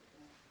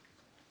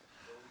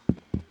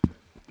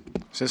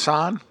this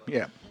on?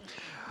 Yeah.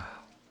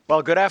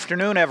 Well, good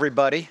afternoon,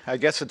 everybody. I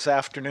guess it's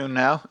afternoon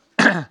now.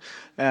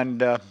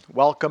 And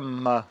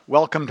welcome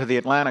to the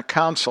Atlantic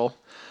Council.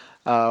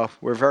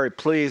 We're very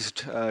pleased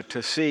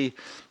to see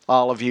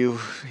all of you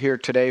here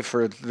today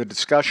for the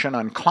discussion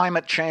on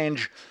climate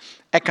change,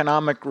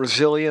 economic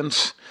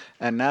resilience,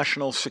 and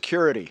national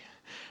security.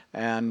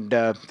 And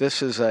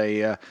this is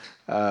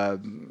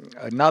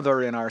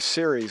another in our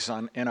series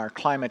in our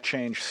climate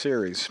change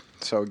series.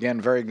 So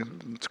again,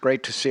 it's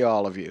great to see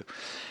all of you.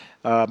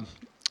 I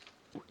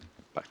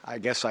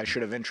guess I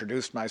should have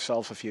introduced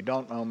myself. If you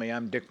don't know me,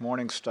 I'm Dick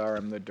Morningstar.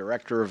 I'm the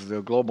director of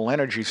the Global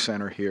Energy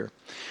Center here.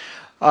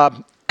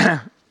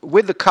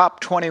 With the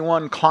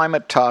COP21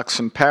 climate talks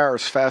in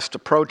Paris fast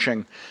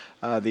approaching,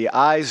 the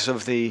eyes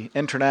of the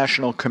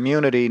international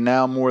community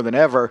now more than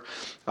ever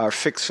are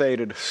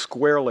fixated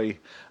squarely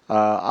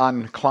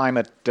on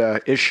climate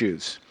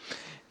issues.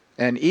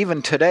 And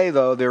even today,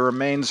 though, there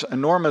remains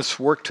enormous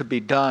work to be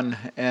done.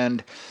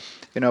 And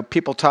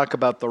people talk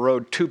about the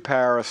road to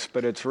Paris,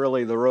 but it's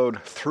really the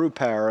road through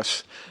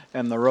Paris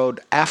and the road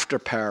after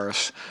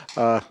Paris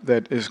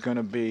that is going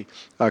to be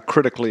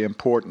critically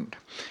important.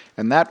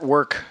 And that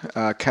work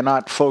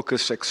cannot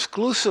focus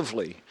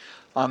exclusively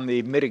on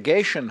the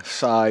mitigation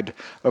side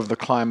of the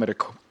climate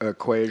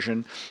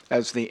equation,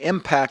 as the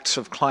impacts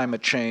of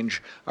climate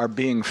change are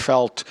being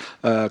felt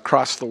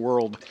across the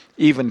world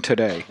even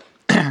today.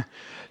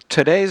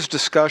 Today's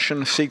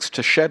discussion seeks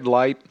to shed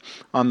light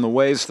on the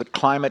ways that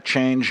climate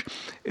change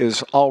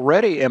is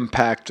already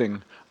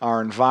impacting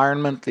our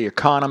environment, the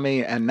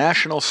economy, and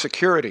national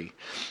security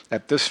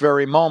at this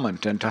very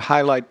moment, and to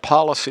highlight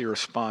policy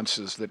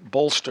responses that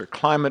bolster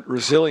climate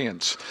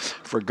resilience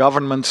for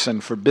governments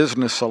and for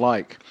business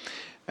alike.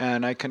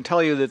 And I can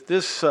tell you that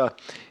this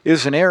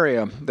is an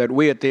area that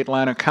we at the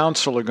Atlantic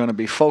Council are going to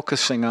be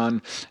focusing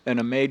on in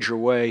a major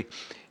way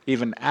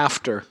even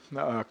after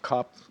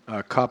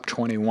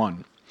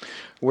COP21.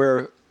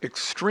 We're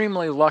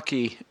extremely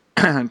lucky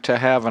to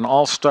have an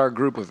all-star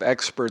group of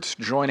experts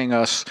joining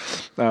us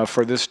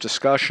for this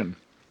discussion.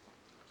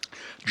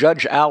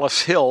 Judge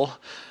Alice Hill,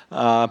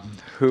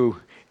 who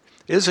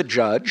is a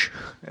judge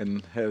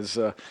and has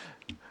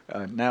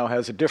now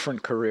has a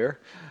different career,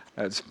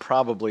 has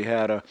probably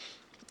had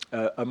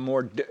a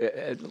more...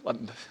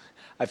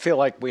 I feel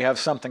like we have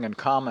something in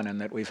common in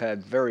that we've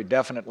had very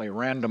definitely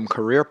random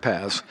career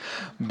paths.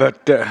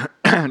 But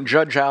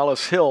Judge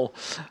Alice Hill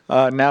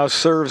now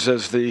serves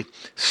as the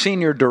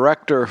Senior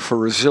Director for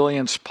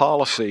Resilience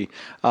Policy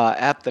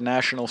at the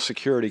National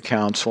Security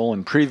Council,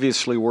 and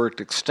previously worked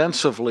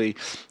extensively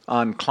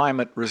on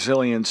climate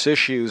resilience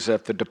issues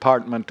at the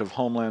Department of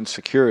Homeland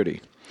Security.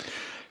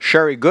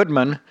 Sherry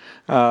Goodman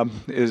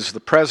is the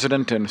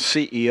president and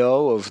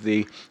CEO of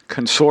the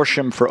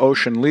Consortium for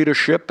Ocean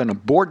Leadership and a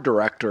board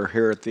director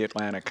here at the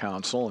Atlantic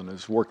Council, and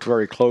has worked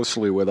very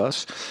closely with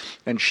us.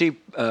 And she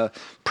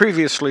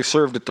previously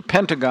served at the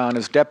Pentagon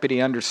as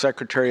Deputy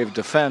Undersecretary of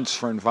Defense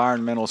for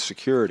Environmental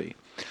Security.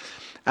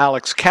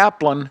 Alex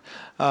Kaplan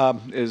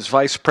is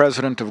Vice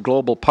President of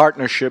Global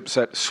Partnerships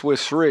at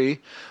Swiss Re,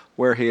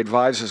 where he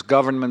advises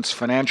governments,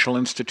 financial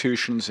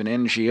institutions, and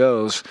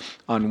NGOs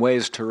on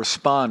ways to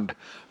respond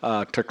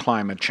to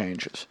climate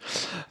changes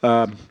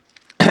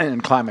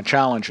and climate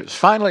challenges.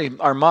 Finally,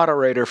 our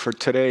moderator for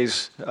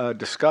today's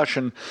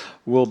discussion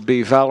will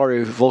be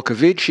Valerie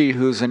Volkovici,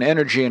 who's an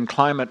energy and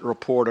climate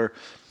reporter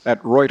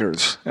at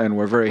Reuters, and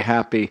we're very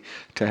happy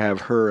to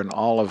have her in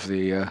all of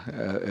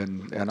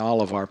in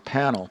all of our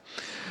panel.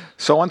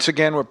 So once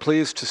again, we're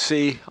pleased to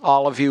see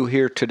all of you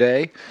here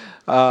today.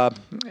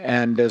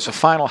 And as a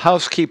final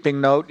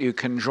housekeeping note, you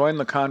can join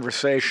the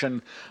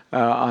conversation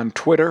on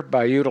Twitter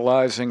by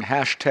utilizing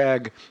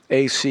hashtag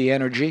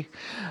ACEnergy.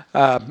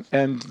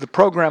 And the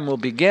program will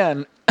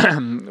begin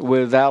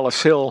with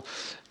Alice Hill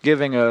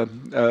giving a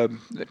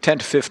 10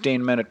 to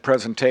 15 minute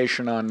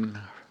presentation on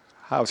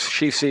how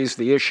she sees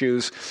the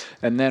issues,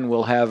 and then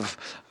we'll have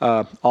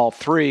all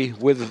three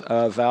with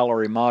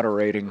Valerie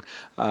moderating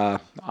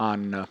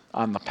on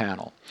the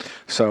panel.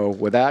 So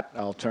with that,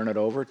 I'll turn it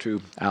over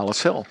to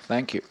Alice Hill.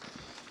 Thank you.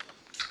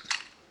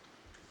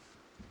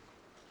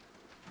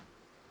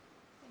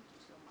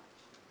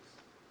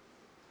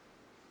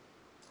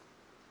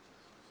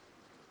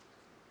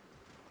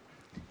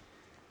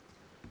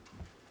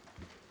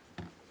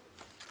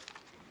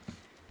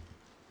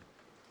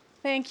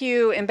 Thank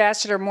you,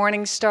 Ambassador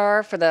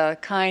Morningstar, for the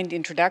kind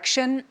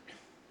introduction.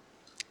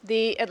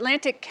 The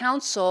Atlantic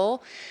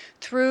Council,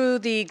 through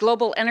the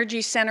Global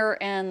Energy Center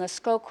and the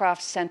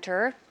Scowcroft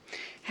Center,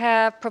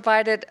 have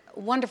provided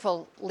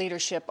wonderful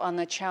leadership on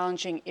the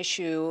challenging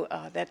issue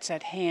that's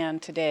at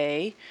hand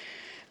today: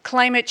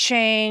 climate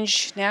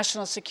change,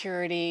 national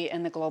security,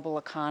 and the global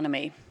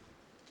economy.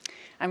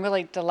 I'm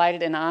really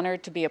delighted and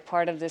honored to be a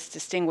part of this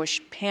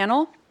distinguished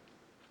panel.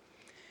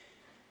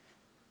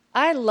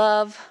 I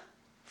love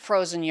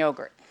frozen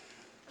yogurt.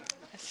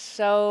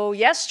 So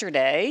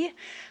yesterday,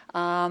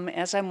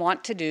 as I'm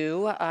wont to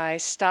do, I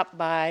stopped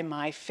by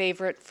my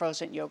favorite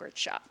frozen yogurt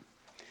shop.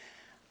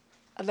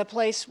 The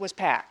place was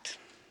packed.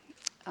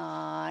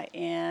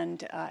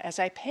 As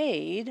I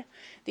paid,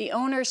 the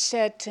owner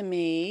said to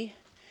me,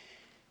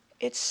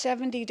 "It's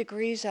 70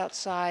 degrees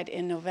outside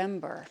in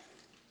November.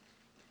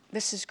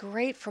 This is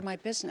great for my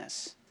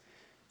business,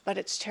 but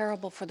it's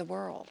terrible for the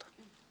world."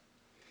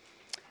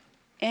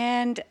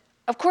 And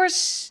of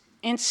course,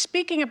 in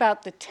speaking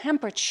about the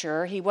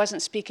temperature, he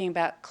wasn't speaking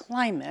about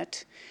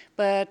climate,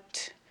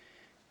 but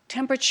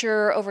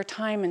temperature over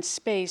time and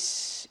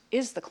space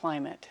is the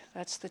climate.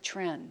 That's the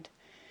trend.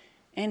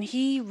 And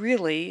he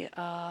really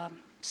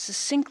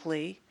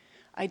succinctly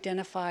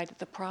identified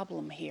the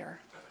problem here.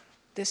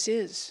 This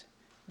is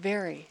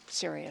very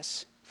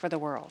serious for the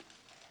world.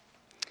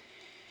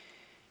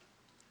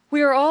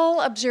 We are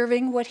all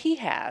observing what he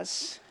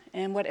has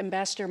and what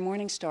Ambassador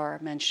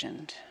Morningstar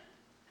mentioned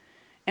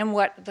and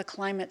what the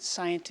climate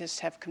scientists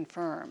have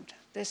confirmed.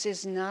 This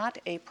is not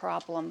a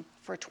problem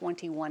for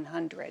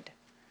 2100.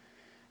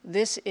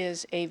 This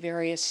is a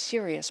very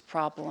serious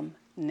problem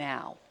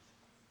now.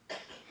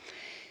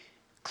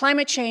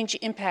 Climate change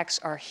impacts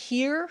are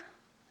here,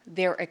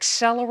 they're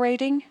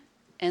accelerating,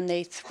 and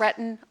they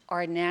threaten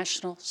our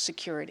national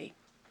security.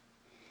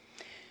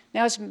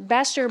 Now, as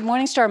Ambassador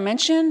Morningstar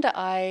mentioned,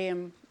 I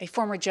am a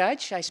former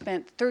judge. I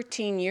spent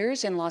 13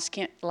 years in Los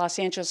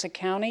Angeles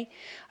County.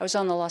 I was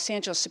on the Los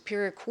Angeles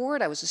Superior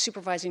Court. I was a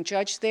supervising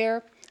judge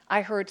there.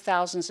 I heard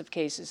thousands of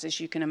cases, as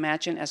you can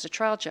imagine, as a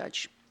trial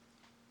judge.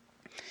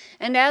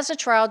 And as a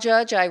trial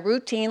judge, I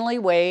routinely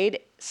weighed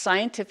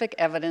scientific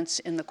evidence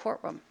in the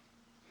courtroom.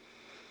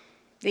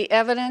 The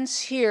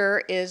evidence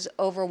here is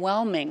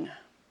overwhelming.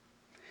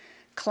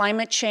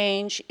 Climate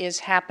change is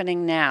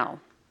happening now.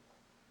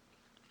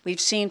 We've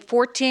seen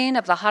 14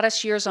 of the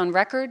hottest years on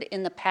record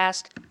in the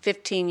past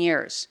 15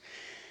 years.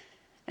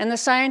 And the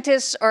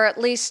scientists are at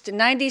least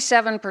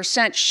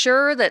 97%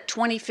 sure that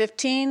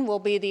 2015 will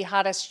be the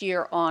hottest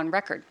year on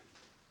record.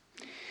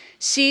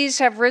 Seas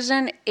have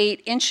risen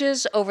 8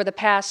 inches over the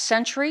past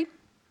century,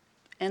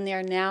 and they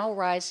are now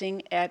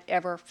rising at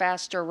ever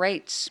faster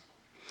rates.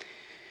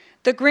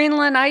 The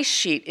Greenland ice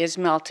sheet is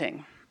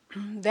melting.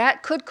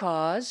 That could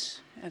cause,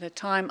 at a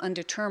time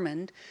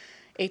undetermined,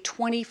 a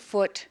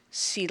 20-foot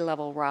sea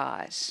level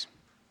rise.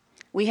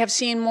 We have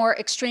seen more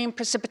extreme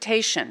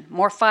precipitation,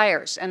 more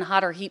fires, and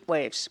hotter heat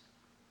waves.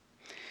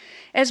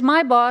 As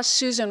my boss,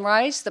 Susan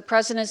Rice, the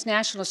President's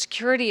National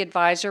Security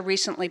Advisor,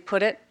 recently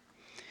put it,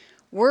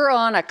 we're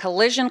on a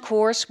collision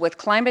course with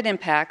climate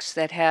impacts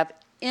that have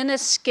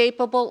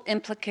inescapable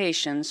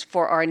implications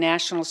for our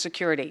national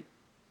security.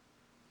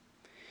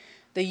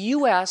 The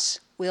U.S.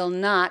 will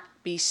not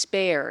be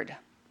spared.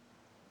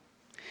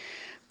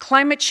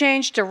 Climate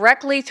change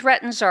directly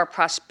threatens our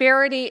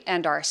prosperity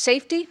and our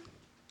safety.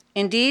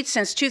 Indeed,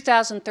 since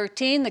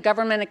 2013, the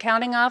Government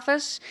Accounting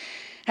Office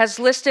has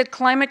listed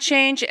climate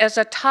change as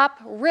a top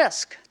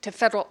risk to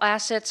federal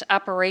assets,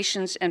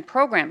 operations, and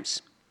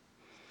programs.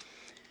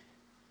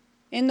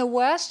 In the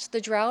West,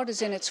 the drought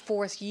is in its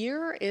 4th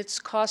year. It's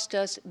cost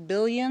us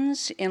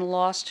billions in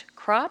lost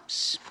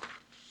crops.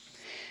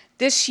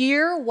 This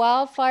year,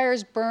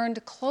 wildfires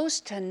burned close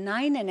to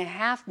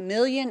 9.5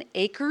 million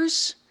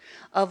acres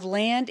of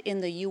land in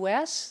the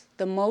U.S.,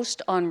 the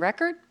most on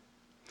record.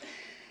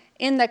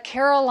 In the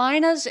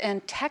Carolinas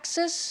and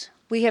Texas,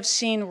 we have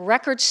seen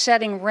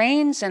record-setting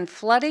rains and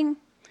flooding,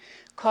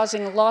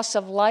 causing loss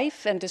of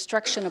life and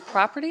destruction of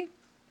property.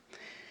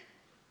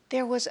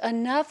 There was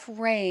enough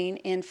rain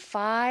in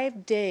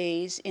 5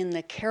 days in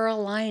the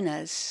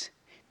Carolinas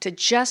to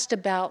just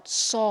about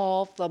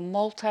solve the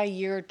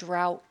multi-year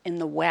drought in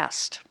the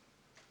West.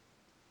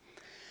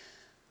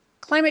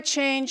 Climate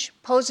change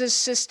poses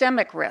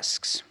systemic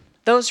risks.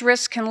 Those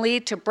risks can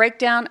lead to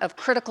breakdown of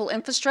critical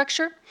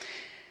infrastructure,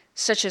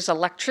 such as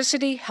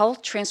electricity,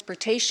 health,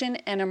 transportation,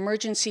 and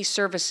emergency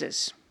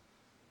services.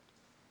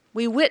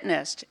 We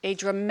witnessed a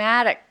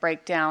dramatic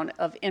breakdown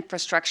of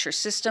infrastructure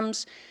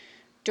systems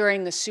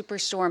during the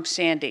Superstorm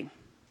Sandy.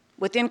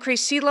 With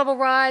increased sea level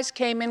rise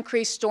came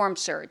increased storm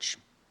surge.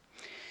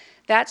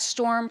 That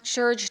storm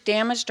surge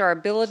damaged our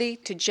ability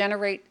to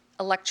generate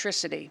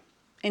electricity.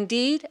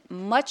 Indeed,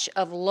 much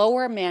of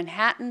lower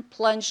Manhattan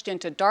plunged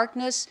into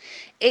darkness.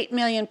 8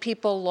 million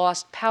people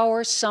lost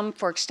power, some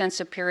for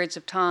extensive periods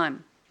of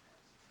time.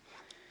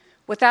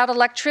 Without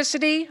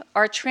electricity,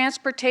 our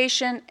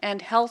transportation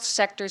and health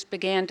sectors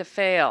began to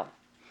fail.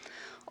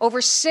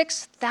 Over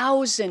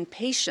 6,000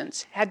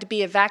 patients had to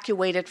be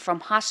evacuated from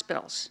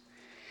hospitals.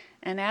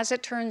 And as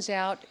it turns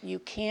out, you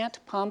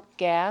can't pump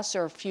gas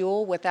or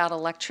fuel without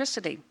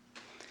electricity.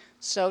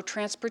 So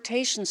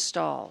transportation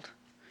stalled.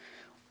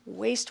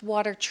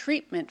 Wastewater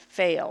treatment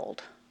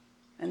failed,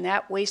 and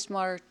that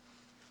wastewater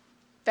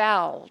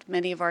fouled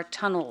many of our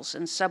tunnels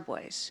and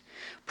subways.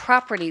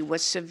 Property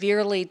was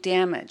severely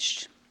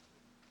damaged.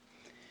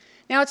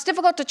 Now, it's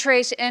difficult to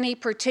trace any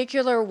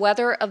particular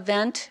weather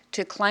event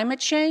to climate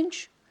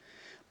change,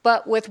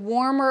 but with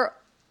warmer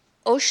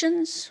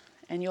oceans,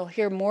 and you'll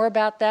hear more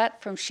about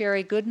that from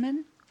Sherry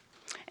Goodman,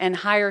 and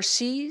higher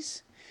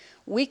seas,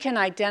 we can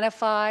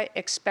identify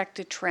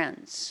expected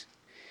trends.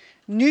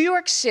 New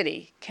York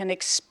City can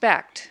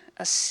expect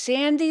a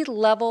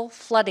Sandy-level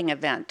flooding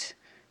event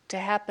to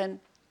happen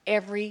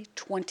every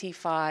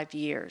 25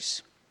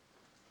 years.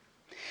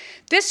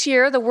 This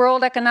year, the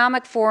World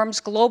Economic Forum's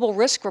Global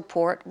Risk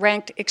Report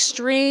ranked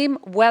extreme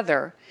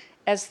weather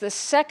as the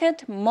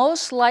second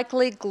most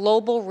likely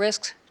global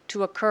risk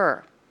to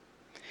occur.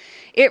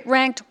 It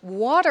ranked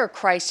water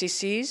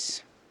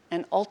crises,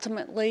 and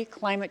ultimately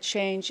climate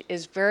change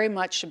is very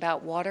much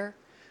about water,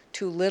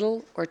 too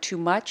little or too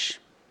much.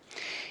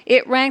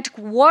 It ranked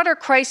water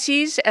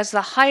crises as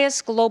the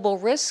highest global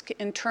risk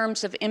in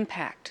terms of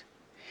impact.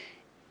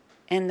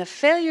 And the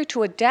failure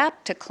to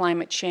adapt to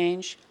climate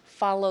change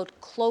followed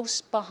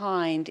close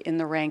behind in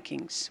the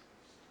rankings.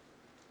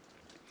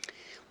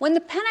 When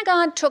the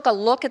Pentagon took a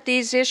look at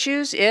these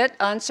issues, it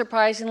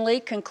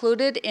unsurprisingly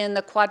concluded in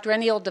the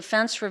Quadrennial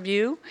Defense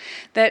Review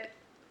that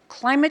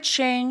climate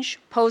change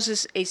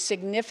poses a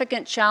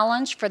significant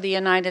challenge for the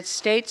United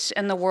States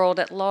and the world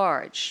at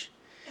large.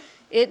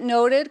 It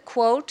noted,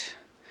 quote,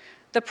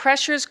 "The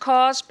pressures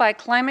caused by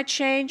climate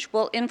change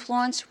will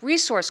influence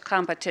resource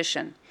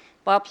competition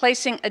while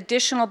placing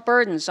additional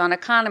burdens on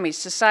economies,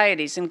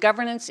 societies, and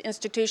governance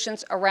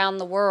institutions around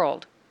the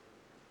world."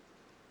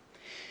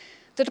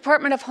 The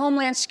Department of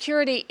Homeland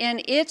Security,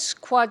 in its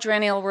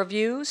quadrennial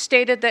review,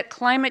 stated that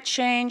climate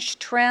change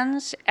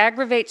trends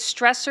aggravate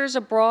stressors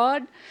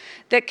abroad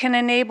that can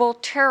enable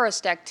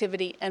terrorist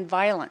activity and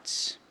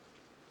violence.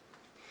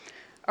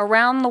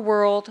 Around the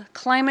world,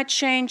 climate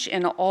change,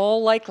 in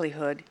all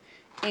likelihood,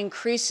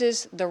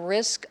 increases the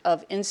risk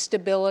of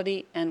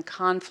instability and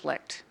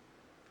conflict.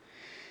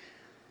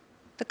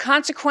 The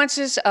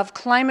consequences of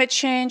climate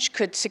change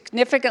could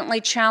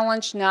significantly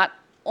challenge not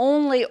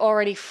only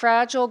already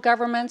fragile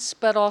governments,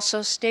 but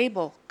also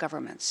stable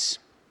governments.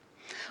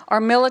 Our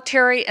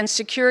military and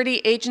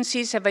security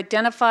agencies have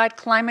identified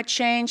climate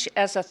change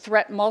as a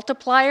threat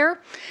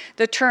multiplier,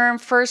 the term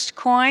first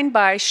coined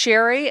by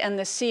Sherry and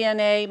the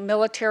CNA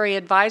Military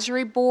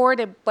Advisory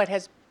Board, but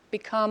has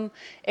become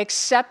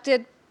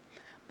accepted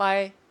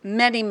by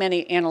many,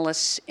 many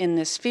analysts in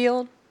this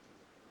field.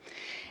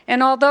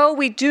 And although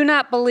we do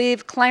not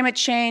believe climate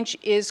change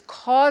is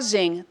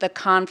causing the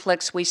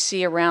conflicts we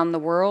see around the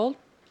world,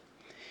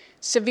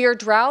 severe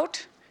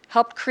drought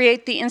helped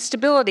create the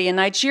instability in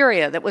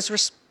Nigeria that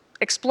was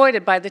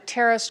exploited by the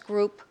terrorist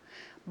group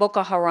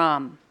Boko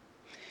Haram.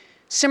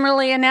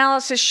 Similarly,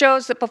 analysis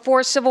shows that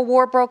before civil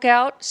war broke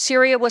out,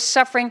 Syria was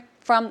suffering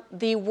from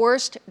the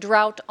worst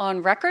drought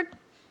on record.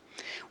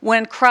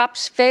 When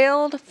crops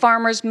failed,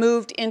 farmers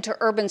moved into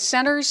urban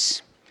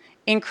centers,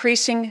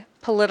 increasing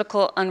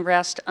political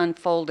unrest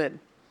unfolded.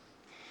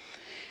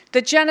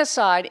 The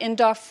genocide in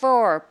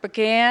Darfur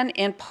began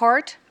in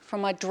part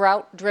from a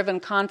drought-driven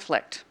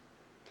conflict.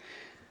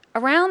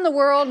 Around the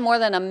world, more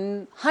than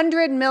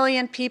 100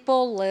 million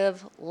people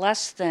live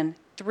less than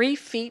 3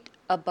 feet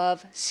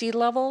above sea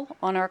level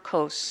on our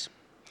coasts,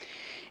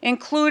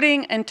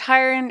 including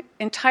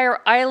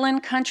entire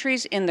island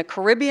countries in the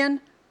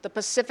Caribbean, the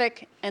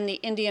Pacific, and the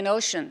Indian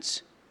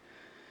Oceans.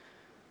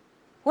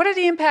 What are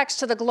the impacts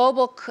to the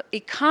global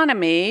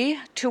economy,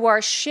 to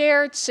our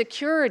shared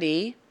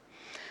security,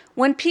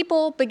 when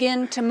people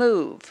begin to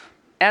move,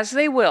 as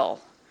they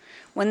will,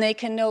 when they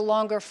can no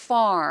longer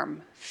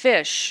farm,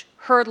 fish,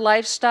 herd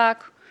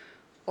livestock,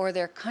 or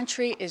their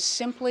country is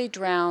simply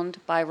drowned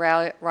by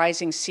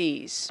rising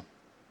seas?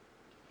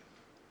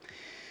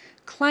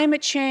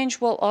 Climate change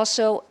will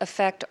also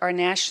affect our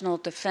national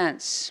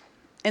defense.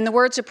 In the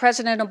words of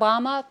President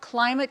Obama,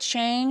 climate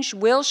change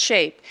will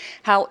shape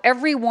how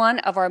every one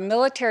of our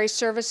military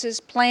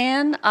services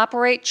plan,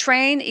 operate,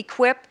 train,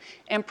 equip,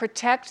 and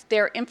protect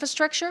their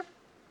infrastructure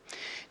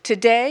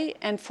today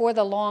and for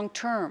the long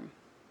term.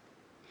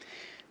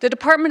 The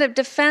Department of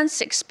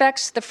Defense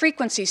expects the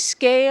frequency,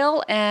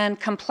 scale, and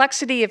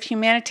complexity of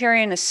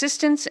humanitarian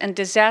assistance and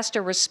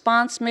disaster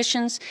response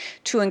missions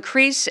to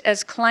increase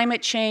as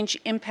climate change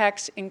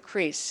impacts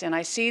increase. And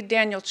I see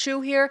Daniel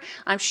Chu here.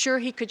 I'm sure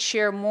he could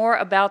share more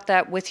about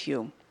that with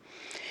you.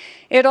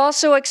 It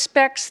also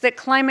expects that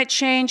climate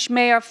change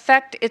may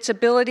affect its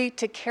ability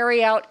to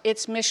carry out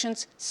its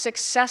missions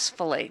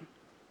successfully.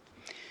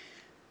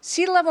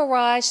 Sea level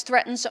rise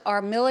threatens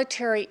our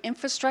military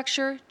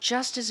infrastructure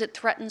just as it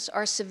threatens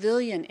our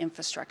civilian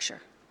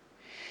infrastructure.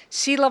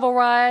 Sea level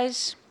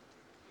rise,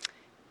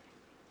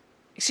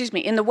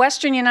 in the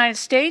western United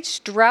States,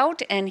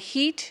 drought and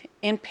heat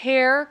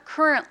impair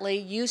currently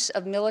use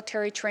of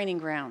military training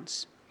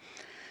grounds.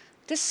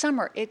 This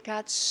summer, it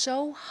got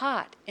so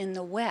hot in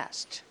the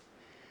West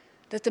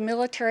that the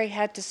military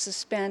had to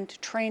suspend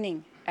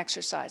training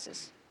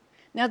exercises.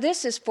 Now,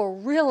 this is for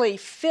really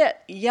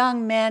fit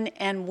young men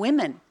and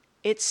women.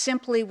 It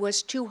simply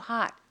was too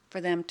hot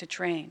for them to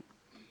train.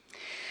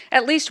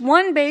 At least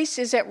one base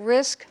is at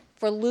risk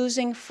for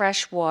losing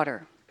fresh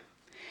water.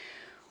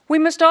 We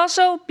must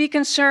also be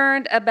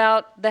concerned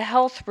about the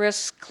health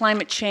risks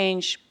climate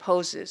change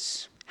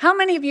poses. How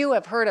many of you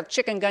have heard of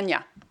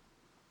chikungunya?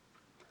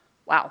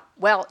 Wow.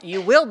 Well,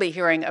 you will be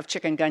hearing of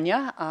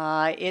chikungunya.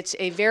 It's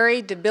a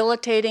very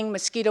debilitating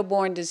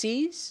mosquito-borne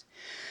disease.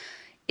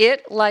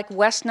 It, like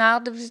West Nile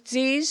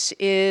disease,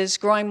 is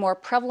growing more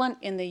prevalent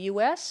in the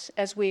U.S.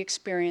 as we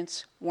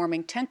experience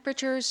warming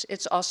temperatures.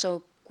 It's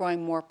also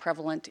growing more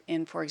prevalent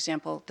in, for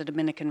example, the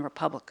Dominican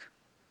Republic.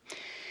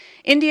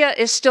 India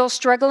is still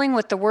struggling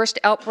with the worst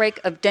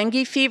outbreak of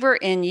dengue fever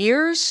in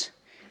years.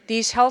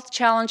 These health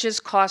challenges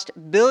cost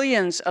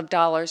billions of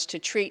dollars to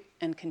treat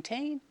and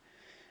contain.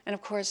 And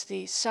of course,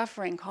 the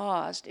suffering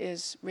caused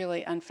is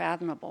really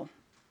unfathomable.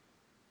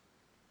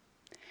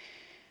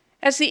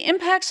 As the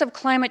impacts of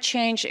climate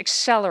change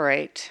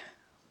accelerate,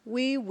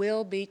 we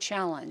will be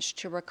challenged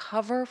to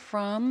recover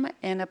from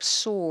and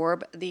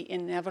absorb the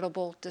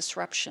inevitable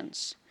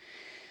disruptions.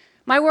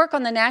 My work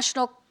on the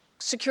National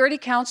Security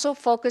Council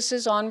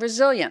focuses on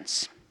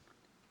resilience.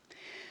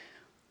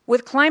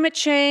 With climate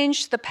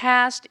change, the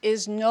past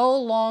is no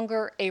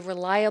longer a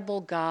reliable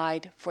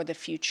guide for the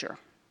future.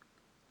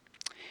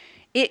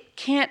 It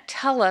can't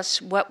tell us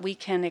what we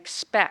can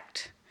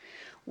expect.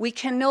 We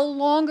can no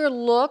longer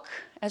look,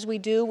 as we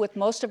do with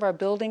most of our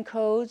building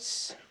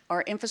codes,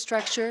 our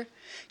infrastructure,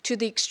 to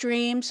the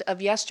extremes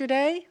of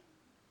yesterday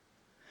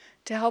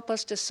to help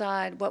us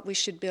decide what we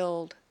should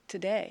build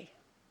today.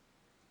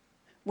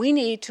 We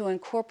need to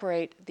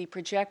incorporate the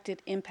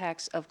projected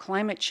impacts of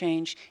climate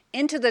change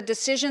into the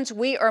decisions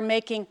we are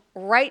making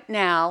right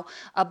now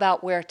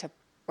about where to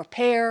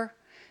repair,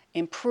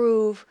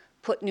 improve,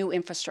 put new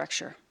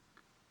infrastructure.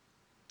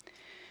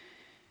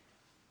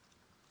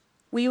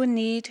 We will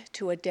need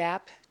to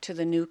adapt to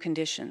the new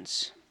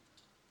conditions.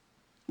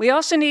 We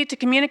also need to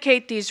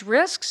communicate these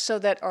risks so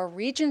that our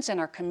regions and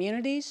our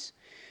communities,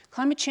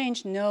 climate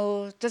change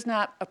does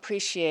not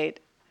appreciate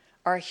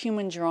our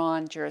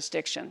human-drawn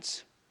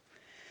jurisdictions.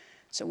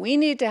 So we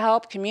need to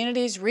help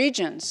communities,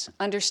 regions,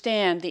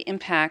 understand the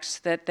impacts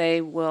that they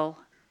will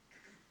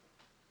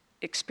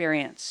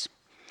experience.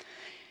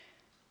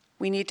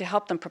 We need to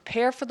help them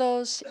prepare for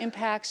those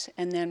impacts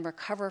and then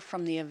recover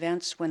from the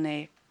events when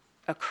they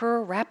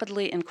occur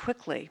rapidly and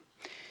quickly.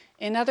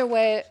 In other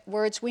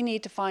words, we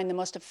need to find the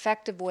most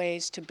effective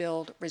ways to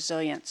build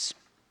resilience.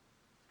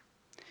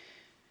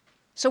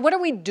 So what are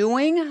we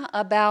doing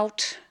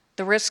about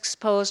the risks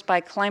posed by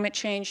climate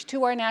change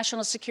to our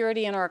national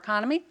security and our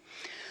economy?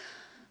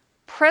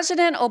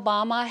 President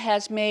Obama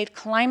has made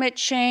climate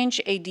change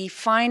a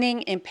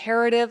defining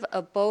imperative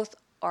of both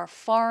our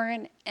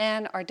foreign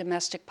and our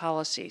domestic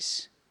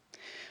policies.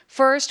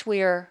 First,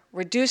 we are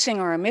reducing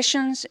our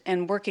emissions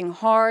and working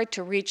hard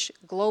to reach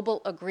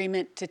global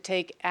agreement to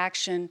take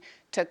action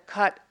to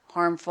cut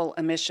harmful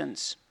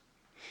emissions.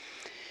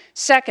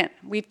 Second,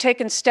 we've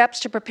taken steps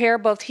to prepare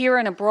both here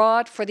and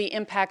abroad for the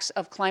impacts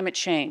of climate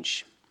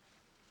change.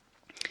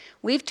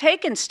 We've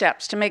taken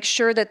steps to make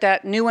sure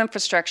that new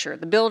infrastructure,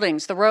 the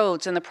buildings, the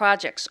roads, and the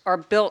projects are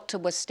built to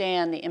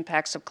withstand the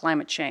impacts of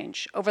climate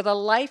change over the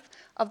life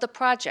of the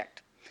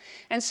project.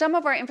 And some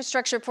of our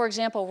infrastructure, for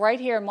example, right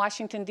here in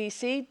Washington,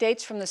 D.C.,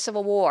 dates from the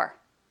Civil War,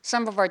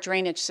 some of our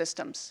drainage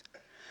systems.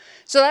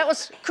 So that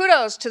was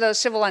kudos to those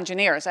civil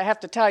engineers. I have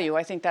to tell you,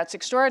 I think that's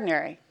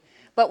extraordinary.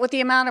 But with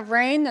the amount of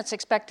rain that's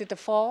expected to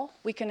fall,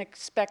 we can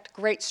expect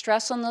great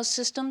stress on those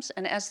systems,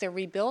 and as they're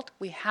rebuilt,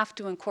 we have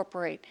to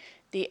incorporate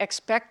the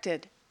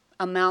expected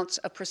amounts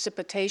of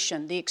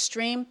precipitation, the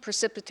extreme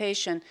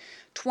precipitation,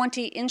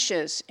 20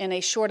 inches in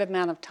a short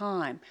amount of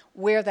time,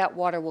 where that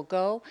water will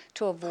go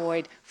to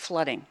avoid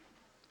flooding.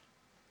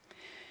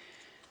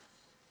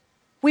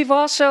 We've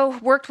also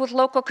worked with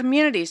local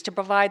communities to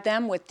provide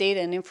them with data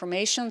and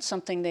information,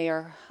 something they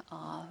are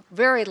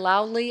very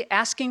loudly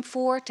asking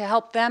for to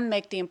help them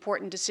make the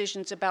important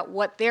decisions about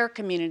what their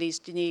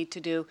communities need to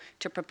do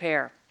to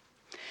prepare.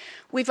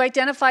 We've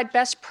identified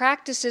best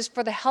practices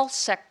for the health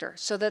sector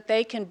so that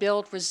they can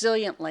build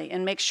resiliently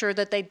and make sure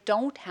that they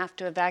don't have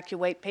to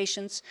evacuate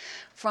patients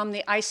from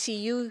the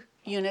ICU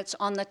units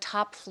on the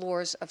top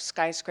floors of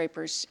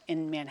skyscrapers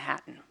in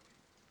Manhattan.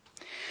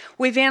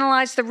 We've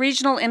analyzed the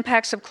regional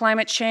impacts of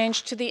climate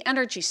change to the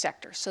energy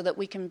sector so that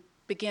we can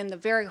begin the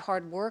very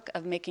hard work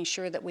of making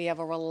sure that we have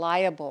a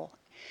reliable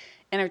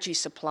energy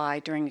supply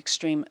during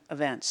extreme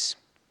events.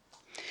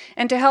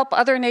 And to help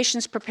other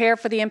nations prepare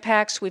for the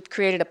impacts, we've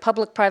created a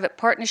public-private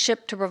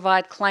partnership to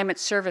provide climate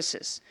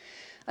services.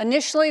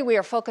 Initially, we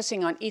are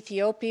focusing on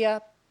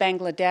Ethiopia,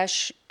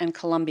 Bangladesh, and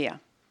Colombia.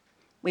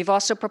 We've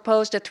also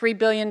proposed a $3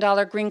 billion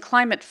Green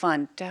Climate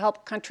Fund to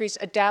help countries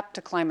adapt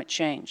to climate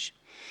change.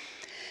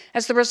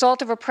 As the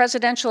result of a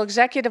presidential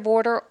executive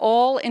order,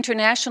 all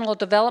international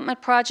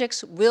development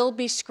projects will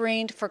be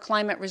screened for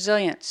climate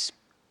resilience.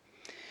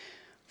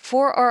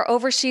 For our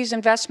overseas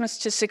investments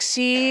to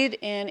succeed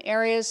in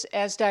areas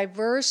as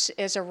diverse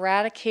as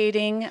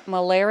eradicating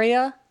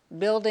malaria,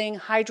 building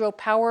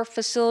hydropower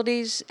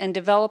facilities, and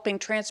developing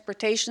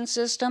transportation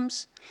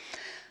systems,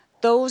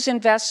 those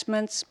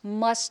investments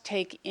must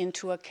take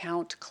into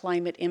account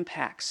climate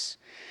impacts,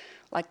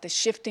 like the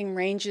shifting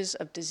ranges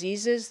of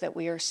diseases that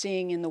we are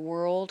seeing in the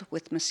world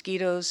with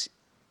mosquitoes,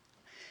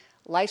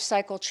 life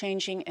cycle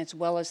changing as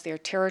well as their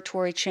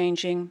territory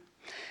changing,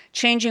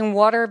 changing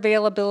water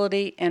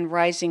availability, and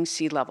rising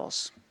sea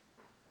levels.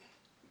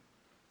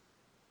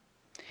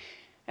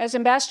 As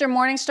Ambassador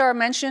Morningstar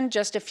mentioned,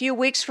 just a few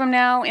weeks from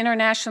now,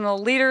 international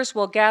leaders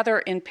will gather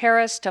in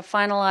Paris to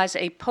finalize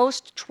a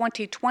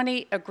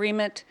post-2020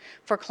 agreement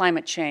for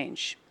climate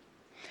change.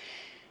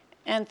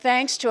 And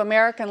thanks to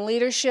American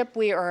leadership,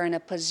 we are in a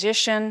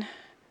position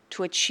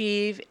to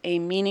achieve a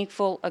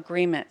meaningful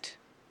agreement.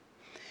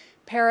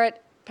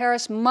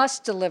 Paris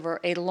must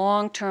deliver a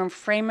long-term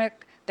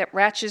framework that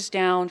ratchets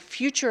down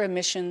future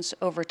emissions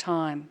over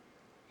time.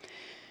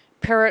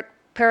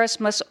 Paris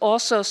must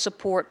also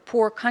support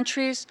poor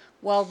countries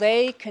while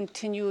they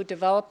continue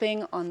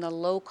developing on the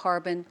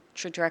low-carbon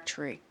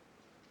trajectory.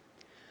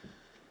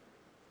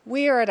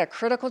 We are at a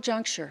critical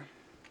juncture.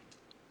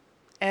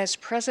 As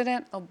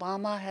President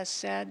Obama has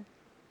said,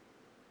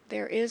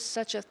 there is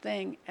such a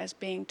thing as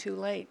being too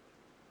late.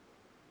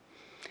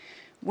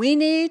 We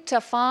need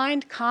to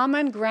find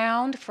common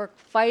ground for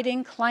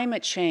fighting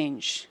climate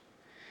change.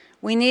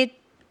 We need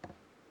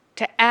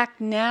to act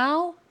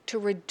now to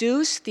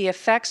reduce the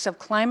effects of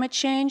climate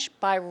change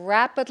by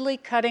rapidly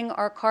cutting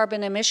our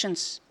carbon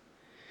emissions.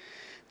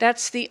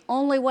 That's the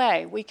only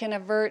way we can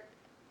avert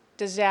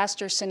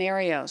disaster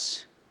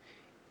scenarios,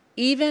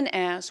 even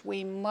as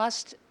we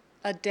must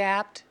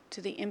adapt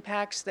to the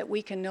impacts that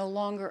we can no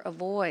longer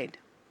avoid.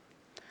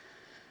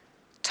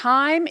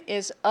 Time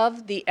is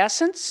of the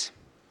essence.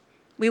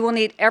 We will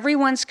need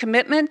everyone's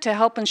commitment to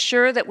help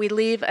ensure that we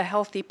leave a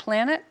healthy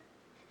planet.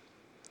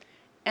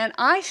 And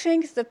I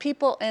think the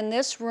people in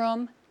this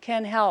room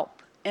can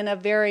help in a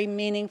very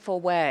meaningful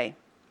way.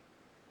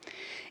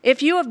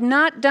 If you have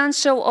not done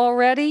so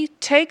already,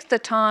 take the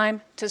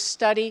time to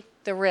study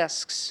the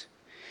risks.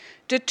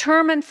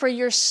 Determine for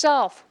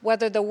yourself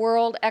whether the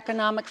World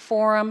Economic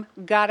Forum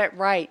got it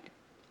right.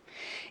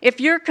 If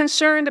you're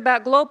concerned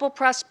about global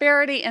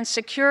prosperity and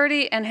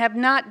security and have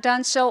not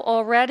done so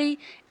already,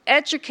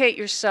 educate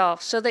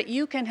yourself so that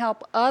you can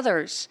help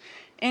others,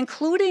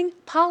 including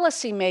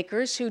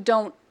policymakers who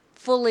don't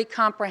fully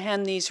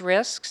comprehend these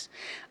risks,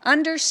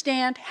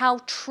 understand how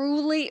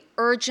truly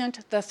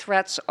urgent the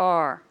threats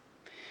are.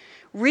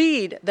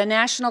 Read the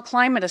National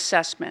Climate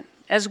Assessment,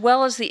 as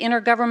well as the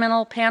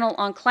Intergovernmental Panel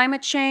on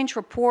Climate Change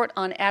report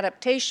on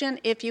adaptation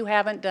if you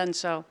haven't done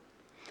so.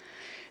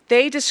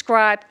 They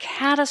describe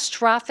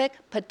catastrophic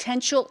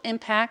potential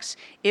impacts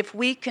if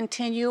we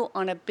continue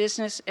on a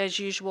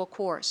business-as-usual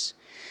course.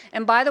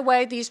 And by the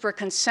way, these were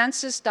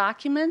consensus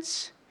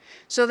documents.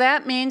 So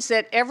that means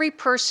that every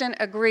person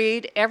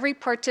agreed, every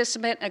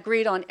participant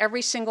agreed on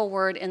every single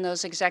word in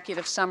those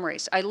executive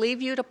summaries. I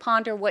leave you to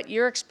ponder what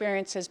your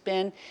experience has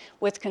been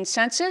with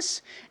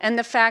consensus and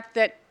the fact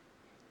that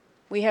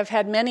we have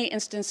had many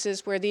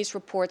instances where these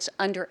reports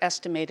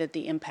underestimated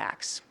the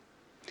impacts.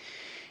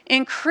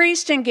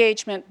 Increased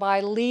engagement by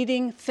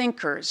leading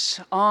thinkers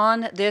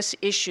on this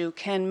issue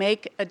can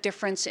make a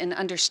difference in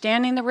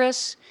understanding the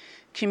risks,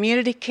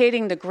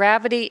 communicating the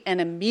gravity and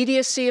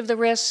immediacy of the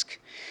risk,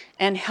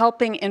 and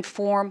helping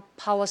inform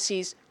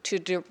policies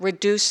to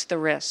reduce the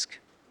risk.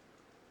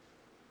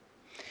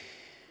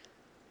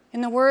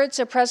 In the words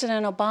of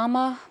President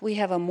Obama, we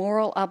have a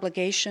moral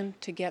obligation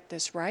to get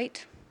this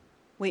right.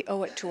 We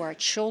owe it to our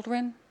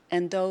children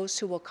and those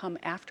who will come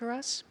after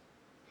us.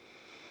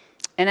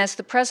 And as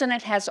the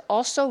President has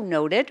also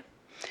noted,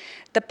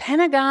 the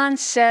Pentagon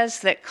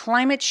says that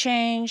climate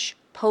change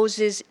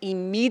poses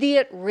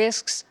immediate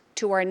risks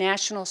to our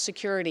national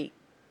security.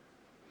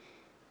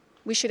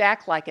 We should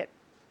act like it.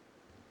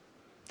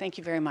 Thank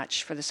you very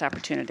much for this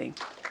opportunity.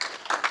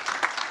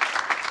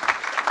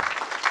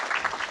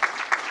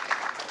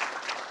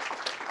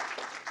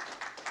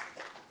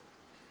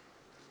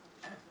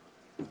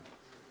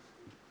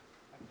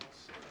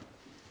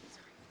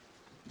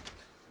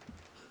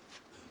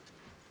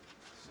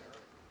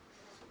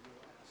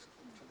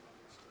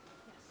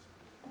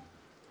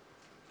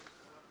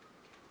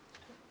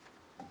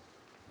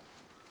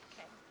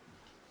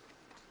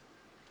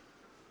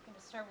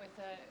 Start with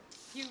a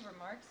few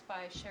remarks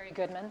by Sherry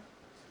Goodman.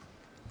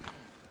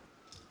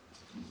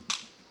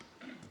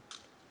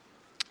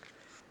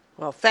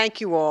 Well, thank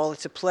you all.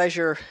 It's a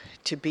pleasure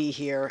to be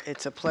here.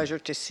 It's a pleasure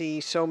to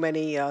see so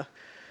many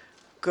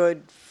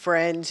good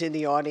friends in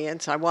the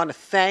audience. I want to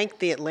thank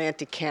the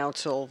Atlantic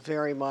Council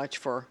very much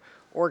for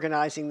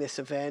organizing this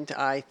event.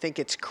 I think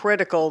it's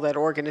critical that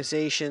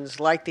organizations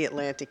like the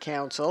Atlantic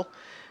Council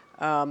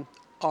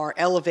are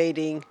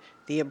elevating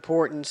the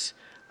importance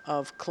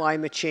of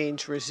climate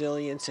change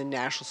resilience and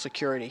national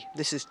security.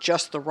 This is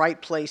just the right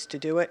place to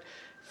do it.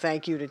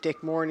 Thank you to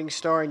Dick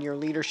Morningstar and your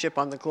leadership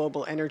on the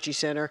Global Energy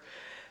Center.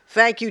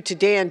 Thank you to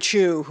Dan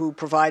Chu, who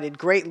provided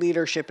great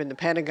leadership in the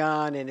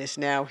Pentagon and is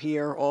now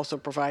here also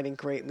providing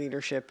great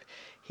leadership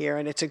here.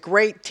 And it's a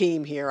great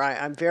team here.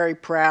 I'm very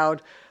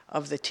proud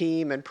of the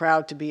team and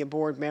proud to be a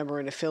board member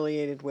and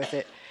affiliated with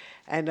it.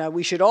 And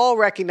we should all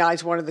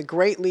recognize one of the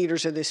great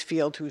leaders of this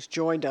field who's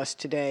joined us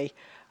today,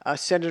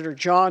 Senator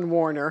John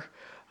Warner,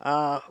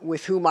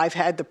 with whom I've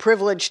had the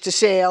privilege to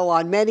sail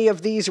on many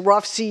of these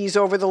rough seas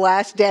over the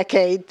last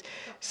decade,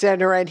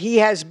 Senator, and he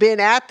has been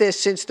at this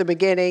since the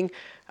beginning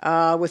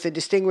with a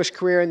distinguished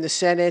career in the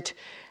Senate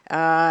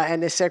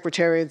and as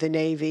Secretary of the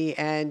Navy,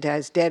 and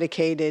has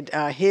dedicated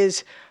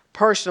his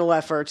personal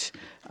efforts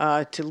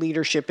to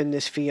leadership in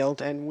this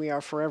field, and we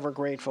are forever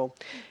grateful,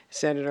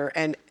 Senator.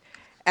 And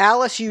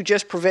Alice, you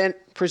just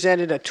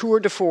presented a tour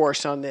de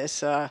force on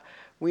this.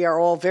 We are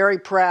all very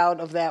proud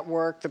of that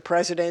work. The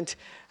President,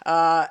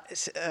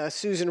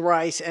 Susan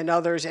Rice, and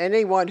others,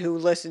 anyone who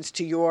listens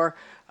to your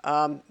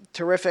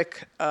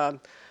terrific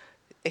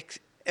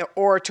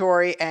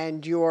oratory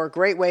and your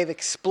great way of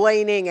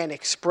explaining and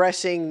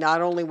expressing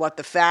not only what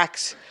the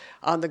facts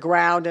on the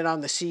ground and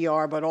on the sea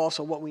are, but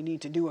also what we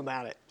need to do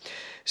about it.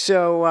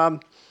 So,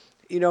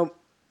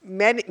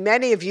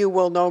 many of you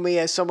will know me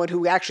as someone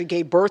who actually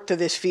gave birth to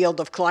this field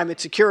of climate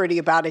security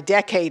about a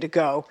decade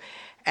ago.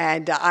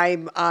 And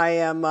I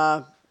am,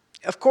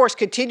 of course,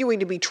 continuing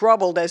to be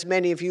troubled, as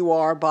many of you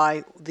are,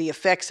 by the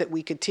effects that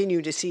we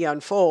continue to see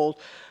unfold,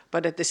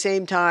 but at the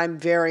same time,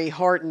 very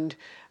heartened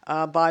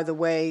by the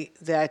way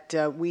that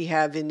we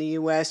have in the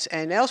U.S.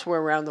 and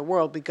elsewhere around the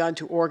world begun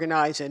to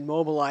organize and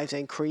mobilize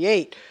and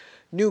create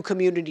new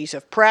communities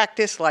of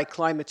practice like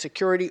climate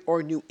security,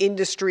 or new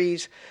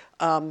industries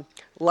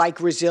like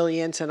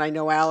resilience. And I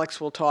know Alex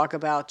will talk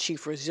about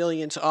chief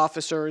resilience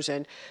officers.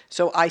 And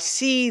so I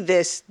see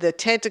the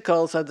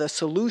tentacles of the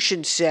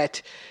solution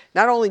set,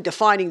 not only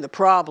defining the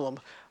problem,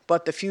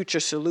 but the future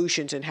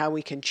solutions and how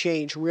we can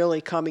change,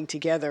 really coming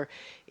together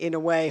in a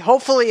way.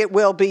 Hopefully it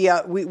will be,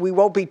 we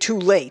won't be too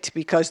late,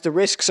 because the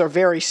risks are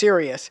very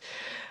serious.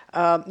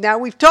 Now,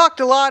 we've talked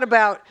a lot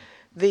about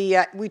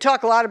we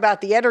talk a lot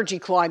about the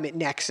energy-climate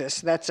nexus.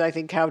 That's, I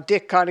think, how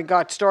Dick kind of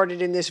got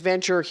started in this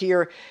venture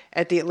here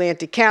at the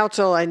Atlantic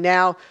Council, and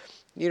now,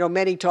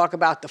 many talk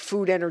about the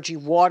food, energy,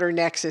 water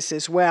nexus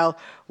as well.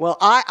 Well,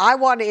 I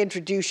want to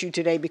introduce you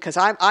today because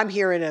I'm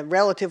here in a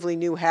relatively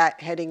new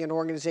hat, heading an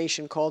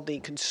organization called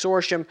the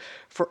Consortium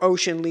for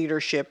Ocean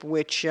Leadership,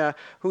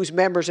 whose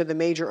members are the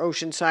major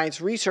ocean science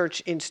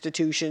research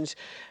institutions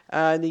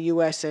in the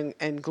U.S.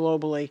 and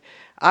globally.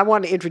 I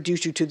want to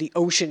introduce you to the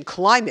Ocean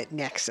Climate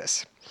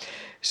Nexus.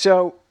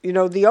 So,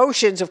 the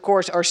oceans, of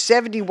course, are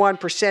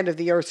 71% of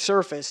the Earth's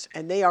surface,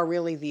 and they are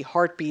really the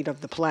heartbeat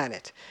of the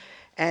planet.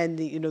 And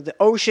the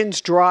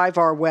oceans drive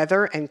our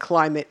weather and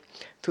climate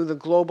through the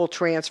global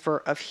transfer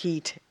of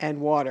heat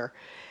and water.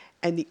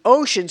 And the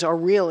oceans are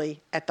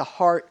really at the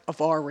heart of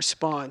our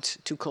response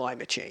to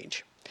climate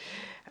change.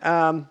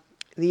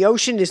 The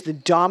ocean is the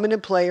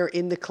dominant player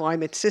in the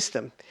climate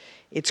system.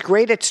 It's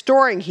great at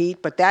storing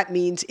heat, but that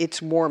means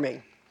it's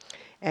warming.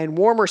 And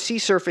warmer sea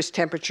surface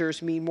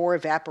temperatures mean more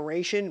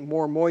evaporation,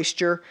 more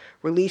moisture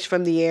released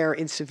from the air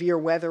in severe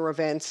weather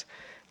events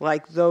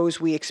like those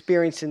we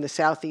experienced in the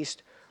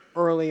Southeast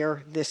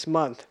earlier this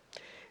month.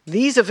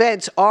 These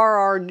events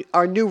are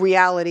our new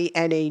reality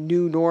and a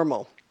new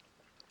normal.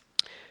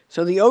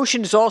 So the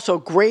ocean is also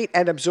great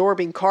at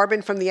absorbing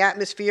carbon from the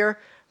atmosphere,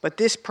 but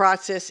this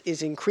process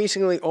is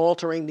increasingly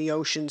altering the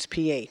ocean's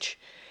pH.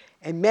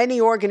 And many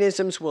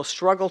organisms will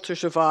struggle to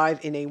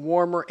survive in a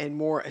warmer and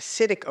more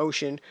acidic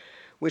ocean,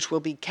 which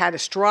will be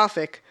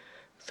catastrophic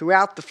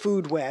throughout the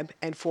food web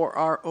and for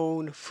our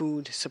own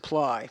food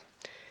supply.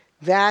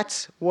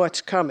 That's what's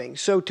coming.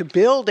 So to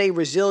build a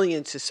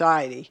resilient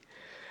society,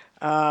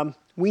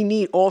 we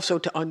need also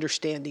to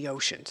understand the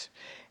oceans,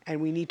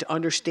 and we need to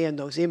understand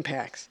those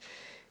impacts.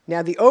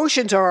 Now, the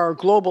oceans are our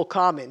global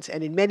commons,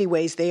 and in many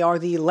ways, they are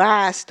the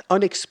last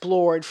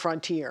unexplored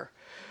frontier.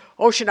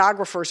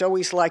 Oceanographers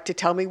always like to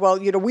tell me, well,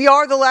 we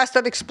are the last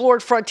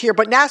unexplored frontier,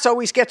 but NASA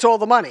always gets all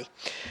the money.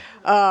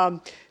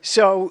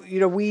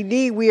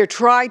 We are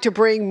trying to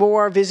bring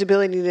more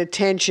visibility and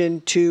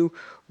attention to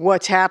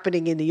what's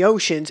happening in the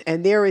oceans,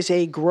 and there is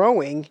a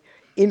growing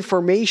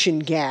information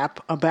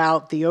gap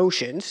about the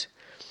oceans.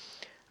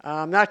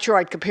 I'm not sure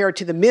I'd compare it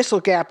to the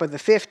missile gap of the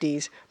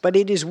 50s, but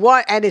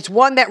it's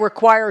one that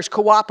requires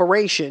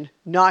cooperation,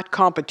 not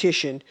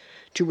competition,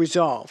 to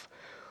resolve.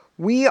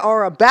 We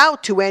are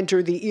about to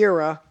enter the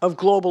era of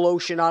global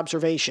ocean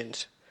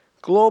observations,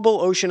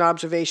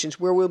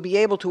 where we'll be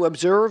able to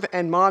observe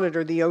and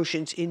monitor the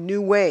oceans in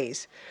new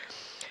ways.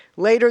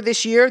 Later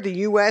this year, the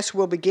U.S.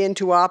 will begin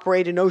to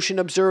operate an ocean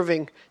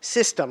observing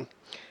system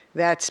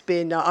that's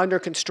been under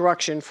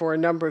construction for a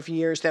number of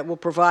years that will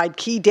provide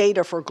key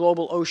data for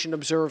global ocean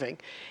observing.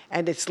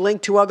 And it's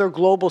linked to other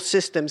global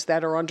systems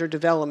that are under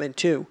development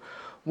too.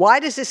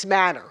 Why does this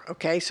matter?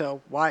 Okay,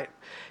 so why?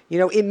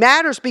 It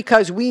matters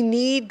because we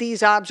need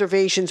these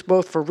observations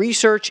both for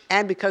research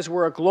and because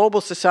we're a global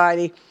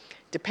society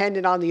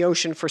dependent on the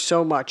ocean for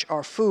so much: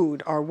 our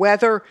food, our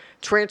weather,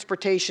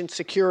 transportation,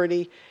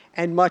 security,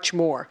 and much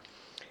more.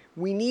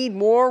 We need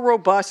more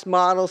robust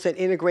models that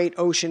integrate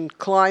oceans,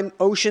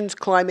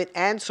 climate,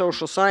 and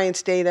social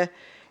science data,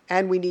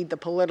 and we need the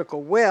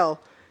political will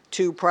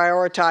to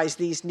prioritize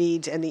these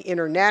needs and the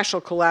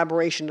international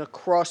collaboration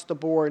across the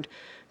board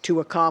to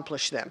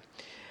accomplish them.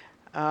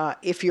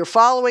 If you're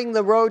following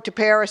the road to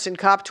Paris and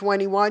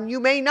COP21, you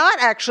may not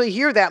actually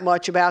hear that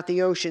much about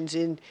the oceans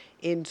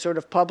in sort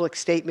of public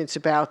statements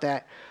about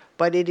that,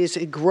 but it is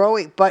a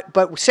growing.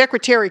 But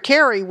Secretary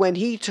Kerry, when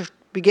he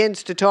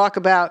begins to talk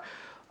about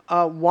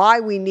why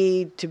we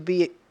need to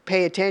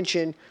pay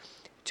attention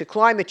to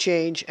climate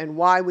change and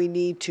why we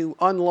need to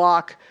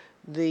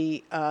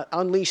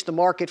unleash the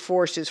market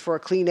forces for a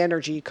clean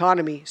energy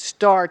economy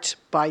starts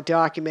by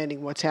documenting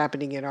what's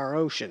happening in our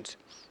oceans.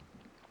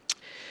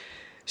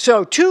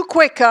 So two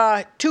quick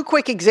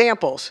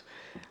examples.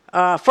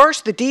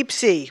 First, the deep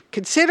sea.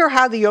 Consider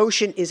how the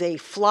ocean is a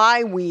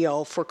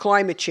flywheel for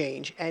climate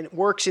change and it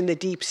works in the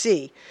deep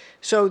sea.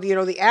 So,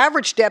 the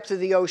average depth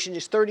of the ocean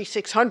is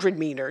 3,600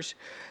 meters,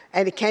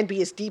 and it can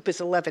be as deep as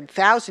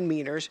 11,000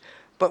 meters,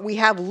 but we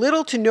have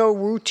little to no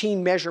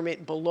routine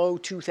measurement below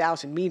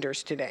 2,000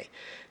 meters today.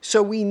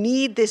 So we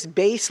need this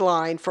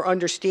baseline for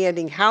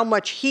understanding how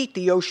much heat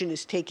the ocean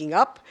is taking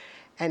up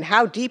and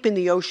how deep in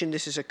the ocean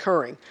this is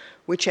occurring,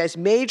 which has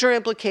major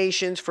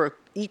implications for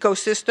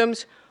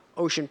ecosystems,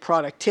 ocean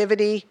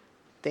productivity,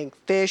 think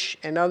fish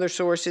and other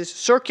sources,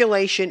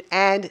 circulation,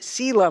 and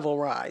sea level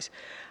rise.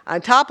 On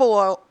top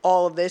of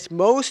all of this,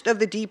 most of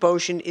the deep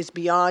ocean is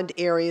beyond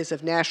areas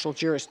of national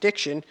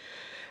jurisdiction,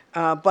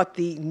 but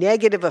the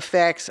negative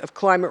effects of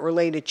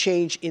climate-related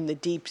change in the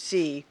deep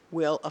sea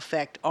will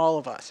affect all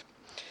of us.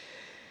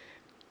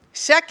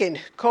 Second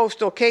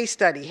coastal case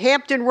study,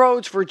 Hampton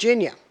Roads,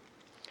 Virginia,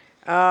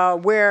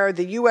 where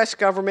the U.S.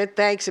 government,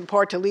 thanks in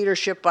part to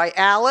leadership by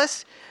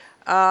Alice,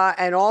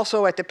 and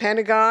also at the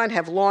Pentagon,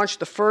 have launched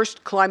the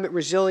first climate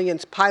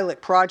resilience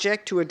pilot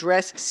project to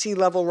address sea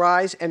level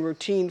rise and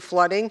routine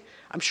flooding.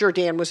 I'm sure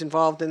Dan was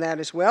involved in that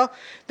as well.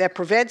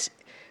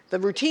 The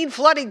routine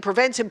flooding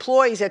prevents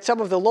employees at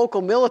some of the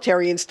local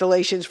military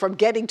installations from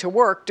getting to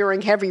work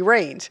during heavy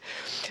rains.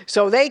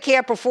 So they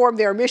can't perform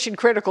their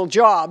mission-critical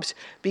jobs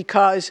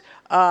because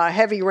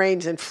heavy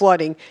rains and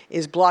flooding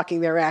is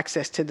blocking their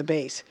access to the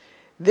base.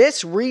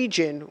 This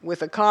region,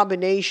 with a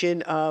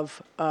combination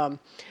of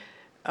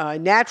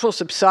natural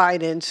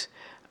subsidence,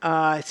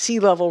 sea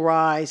level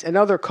rise, and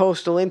other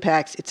coastal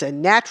impacts, it's a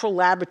natural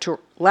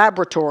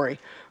laboratory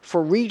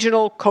for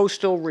regional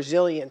coastal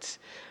resilience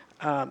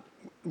and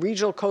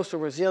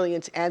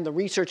the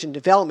research and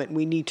development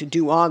we need to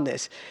do on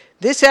this.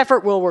 This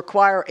effort will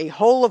require a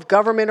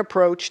whole-of-government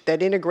approach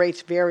that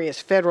integrates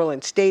various federal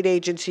and state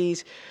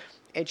agencies,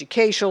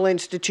 educational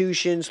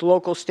institutions,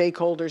 local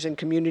stakeholders, and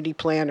community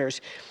planners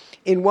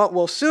in what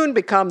will soon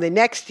become the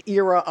next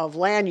era of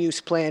land use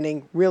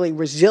planning, really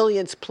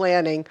resilience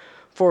planning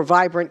for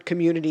vibrant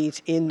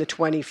communities in the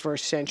 21st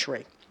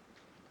century.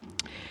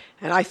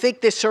 And I think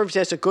this serves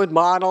as a good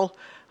model.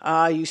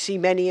 You see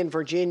many in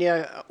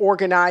Virginia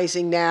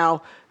organizing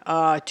now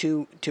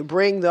to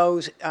bring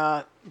those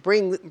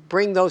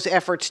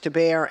efforts to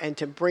bear and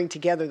to bring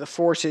together the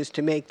forces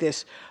to make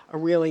this a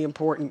really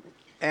important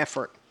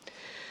effort.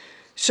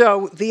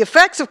 So the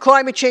effects of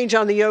climate change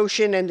on the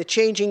ocean and the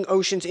changing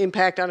ocean's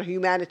impact on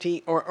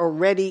humanity are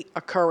already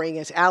occurring.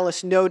 As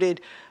Alice noted,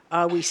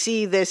 we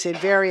see this in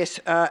various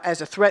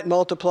as a threat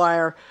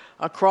multiplier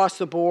across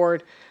the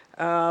board.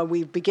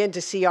 We begin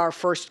to see our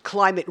first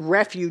climate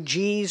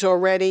refugees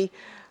already.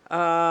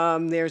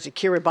 There's a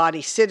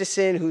Kiribati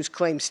citizen who's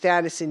claimed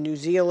status in New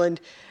Zealand.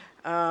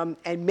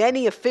 And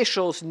many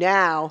officials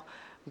now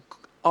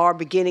are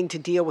beginning to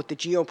deal with the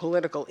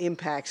geopolitical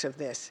impacts of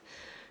this.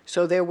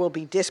 So there will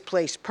be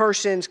displaced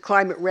persons,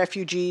 climate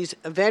refugees,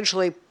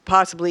 eventually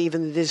possibly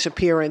even the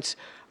disappearance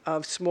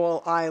of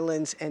small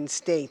islands and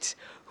states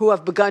who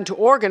have begun to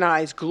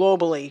organize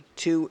globally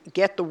to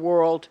get the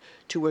world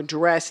to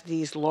address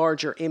these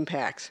larger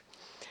impacts.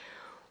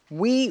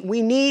 We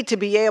need to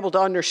be able to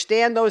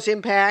understand those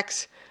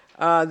impacts,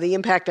 the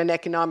impact on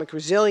economic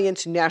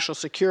resilience, national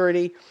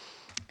security,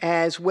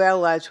 as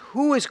well as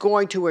who is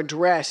going to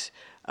address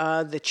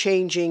the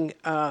changing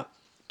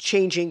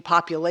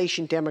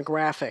population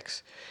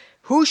demographics.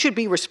 Who should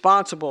be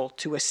responsible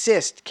to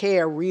assist,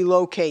 care,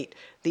 relocate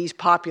these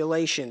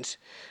populations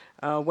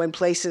when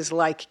places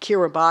like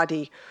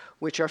Kiribati,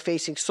 which are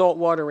facing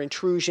saltwater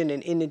intrusion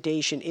and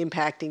inundation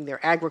impacting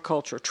their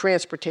agriculture,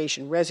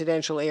 transportation,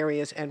 residential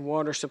areas, and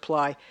water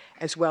supply,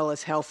 as well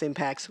as health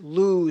impacts,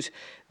 lose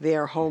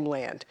their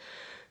homeland.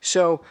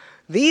 So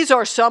these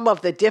are some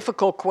of the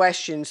difficult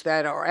questions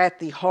that are at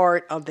the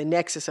heart of the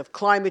nexus of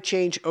climate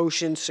change,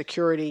 ocean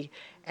security,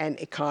 and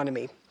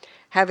economy.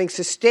 Having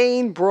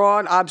sustained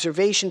broad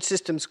observation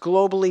systems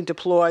globally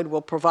deployed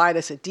will provide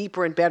us a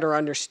deeper and better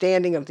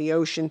understanding of the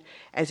ocean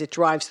as it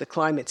drives the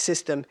climate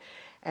system,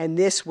 and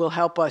this will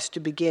help us to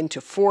begin to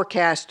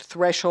forecast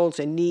thresholds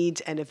and needs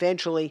and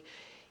eventually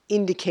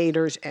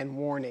indicators and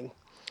warning.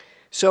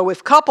 So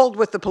if coupled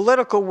with the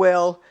political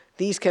will,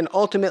 these can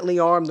ultimately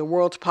arm the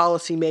world's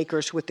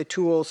policymakers with the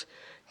tools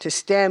to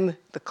stem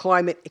the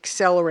climate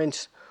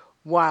accelerants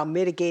while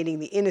mitigating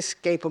the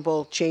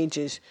inescapable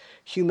changes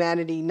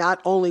humanity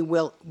not only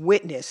will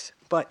witness,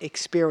 but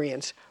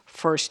experience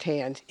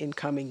firsthand in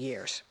coming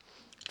years.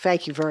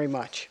 Thank you very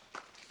much.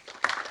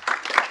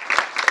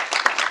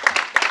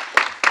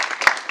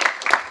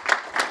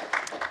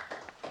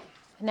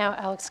 Now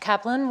Alex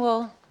Kaplan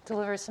will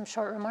deliver some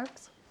short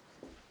remarks.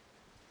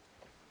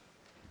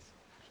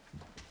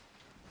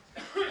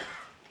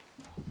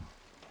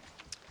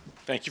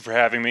 Thank you for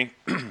having me.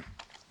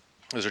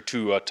 Those are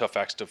two tough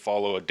acts to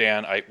follow.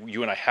 Dan,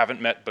 you and I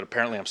haven't met, but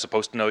apparently I'm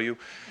supposed to know you.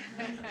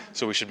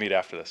 So we should meet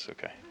after this,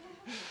 okay.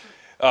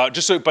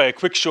 Just so by a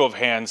quick show of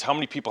hands, how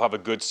many people have a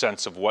good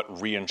sense of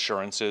what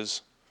reinsurance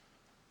is?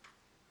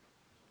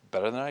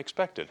 Better than I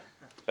expected.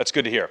 That's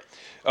good to hear.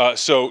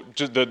 So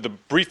the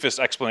briefest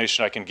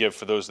explanation I can give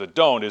for those that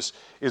don't is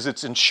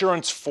it's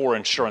insurance for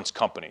insurance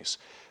companies.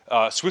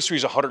 Swiss Re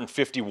is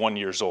 151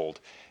 years old.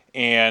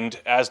 And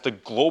as the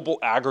global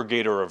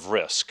aggregator of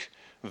risk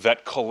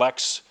that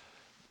collects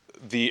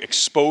the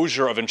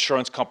exposure of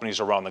insurance companies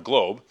around the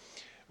globe,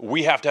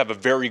 we have to have a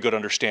very good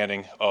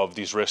understanding of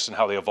these risks and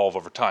how they evolve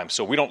over time.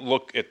 So we don't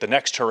look at the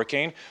next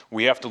hurricane.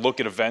 We have to look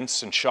at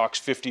events and shocks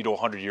 50 to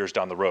 100 years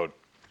down the road.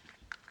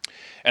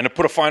 And to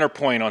put a finer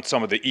point on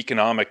some of the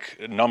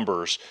economic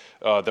numbers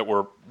that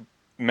were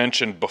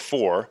mentioned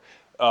before,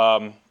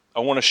 I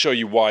want to show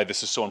you why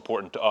this is so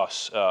important to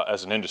us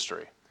as an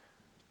industry.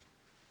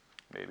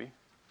 Maybe.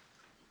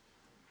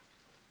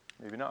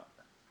 Maybe not.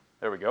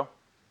 There we go.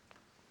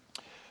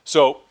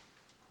 So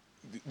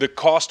the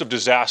cost of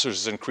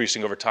disasters is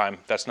increasing over time.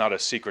 That's not a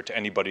secret to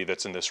anybody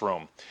that's in this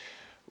room.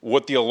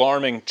 What the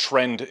alarming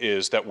trend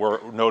is that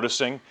we're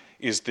noticing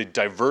is the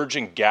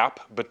diverging gap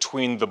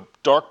between the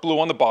dark blue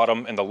on the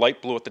bottom and the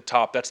light blue at the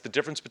top. That's the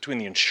difference between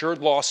the insured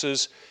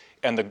losses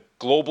and the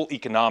global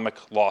economic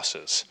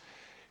losses.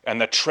 And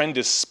the trend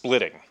is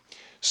splitting.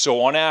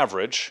 So on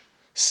average,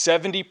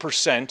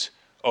 70%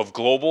 of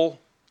global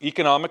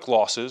economic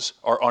losses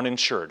are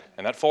uninsured,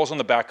 and that falls on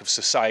the back of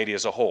society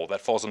as a whole. That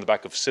falls on the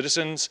back of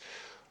citizens,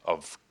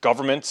 of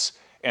governments,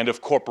 and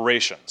of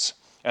corporations.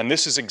 And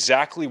this is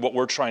exactly what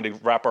we're trying to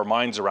wrap our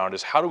minds around,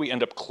 is how do we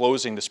end up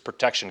closing this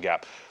protection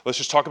gap? Let's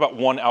just talk about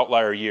one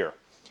outlier year.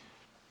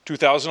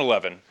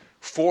 2011,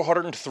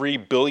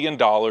 $403 billion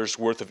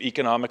worth of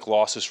economic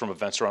losses from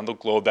events around the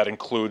globe. That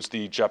includes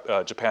the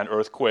Japan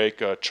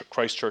earthquake,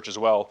 Christchurch as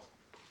well.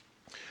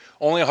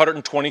 Only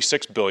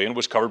 $126 billion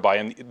was covered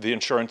by the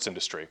insurance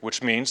industry,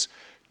 which means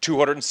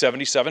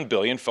 $277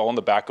 billion fell on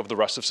the back of the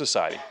rest of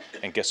society.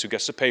 And guess who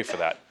gets to pay for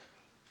that?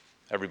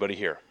 Everybody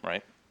here,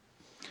 right?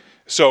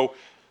 So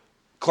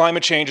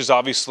climate change is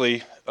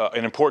obviously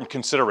an important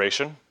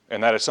consideration,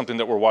 and that is something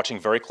that we're watching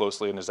very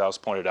closely. And as Alice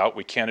pointed out,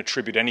 we can't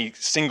attribute any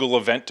single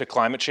event to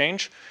climate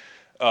change.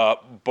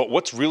 But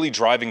what's really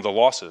driving the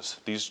losses,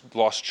 these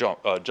loss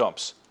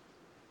jumps,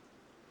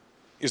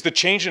 is the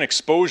change in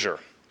exposure.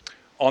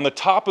 On the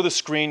top of the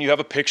screen, you have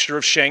a picture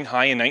of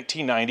Shanghai in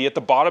 1990. At the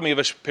bottom, you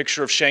have a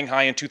picture of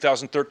Shanghai in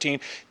 2013,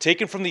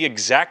 taken from the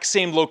exact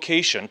same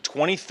location,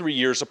 23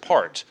 years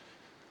apart.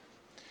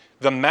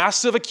 The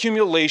massive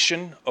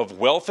accumulation of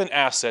wealth and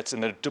assets in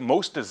the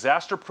most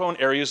disaster-prone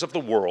areas of the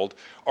world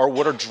are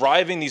what are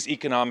driving these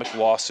economic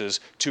losses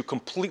to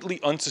completely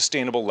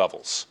unsustainable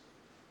levels.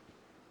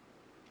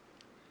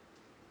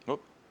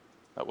 Whoop,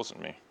 that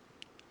wasn't me.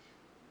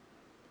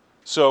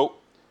 So,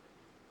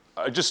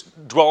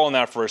 just dwell on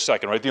that for a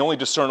second, right? The only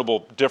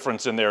discernible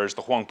difference in there is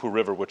the Huangpu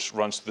River, which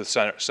runs through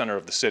the center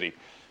of the city.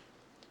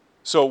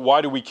 So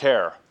why do we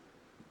care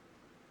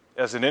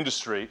as an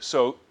industry?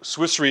 So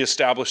Swiss Re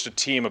established a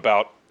team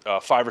about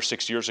 5 or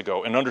 6 years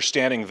ago, and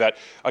understanding that,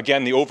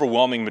 again, the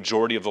overwhelming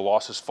majority of the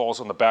losses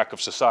falls on the back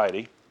of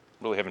society.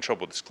 I'm really having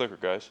trouble with this clicker,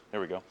 guys. There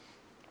we go.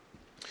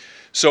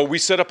 So we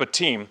set up a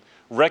team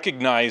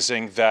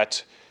recognizing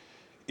that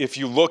if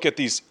you look at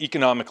these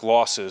economic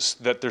losses,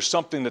 that there's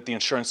something that the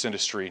insurance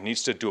industry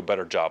needs to do a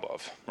better job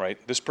of, right?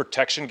 This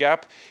protection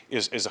gap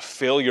is a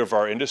failure of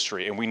our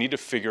industry, and we need to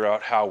figure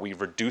out how we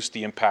reduce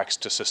the impacts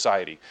to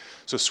society.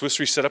 So Swiss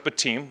Re set up a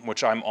team,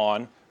 which I'm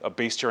on,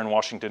 based here in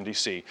Washington,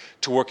 D.C.,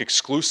 to work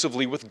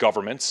exclusively with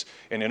governments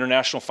and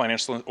international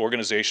financial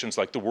organizations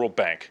like the World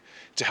Bank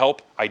to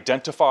help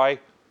identify,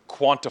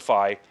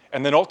 quantify,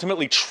 and then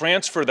ultimately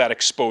transfer that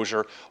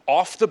exposure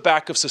off the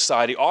back of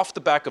society, off the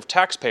back of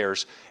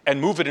taxpayers,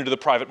 and move it into the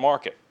private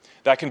market.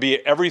 That can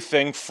be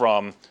everything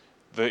from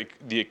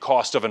the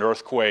cost of an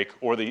earthquake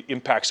or the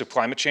impacts of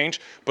climate change,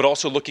 but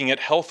also looking at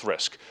health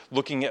risk,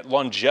 looking at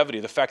longevity,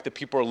 the fact that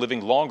people are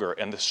living longer,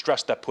 and the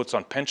stress that puts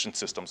on pension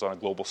systems on a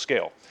global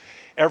scale.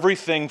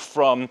 Everything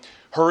from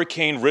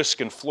hurricane risk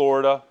in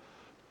Florida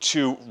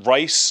to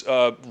rice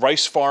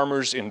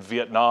farmers in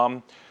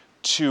Vietnam,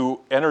 to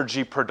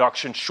energy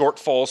production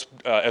shortfalls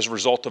as a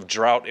result of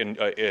drought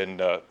in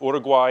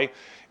Uruguay,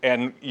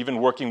 and even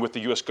working with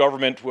the U.S.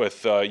 government,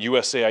 with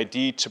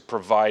USAID, to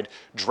provide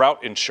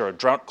drought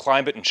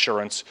climate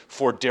insurance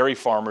for dairy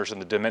farmers in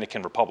the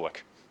Dominican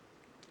Republic.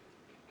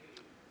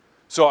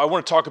 So I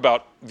want to talk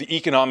about the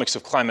economics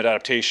of climate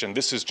adaptation.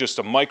 This is just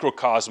a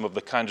microcosm of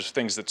the kinds of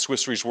things that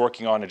Swiss Re is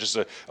working on, and just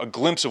a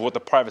glimpse of what the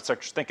private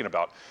sector is thinking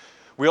about.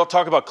 We all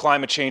talk about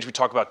climate change. We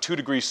talk about 2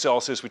 degrees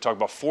Celsius. We talk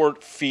about 4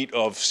 feet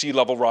of sea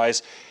level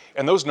rise.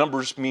 And those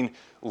numbers mean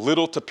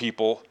little to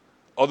people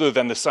other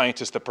than the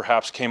scientists that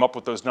perhaps came up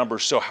with those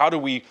numbers. So how do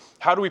we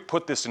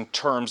put this in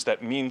terms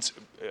that means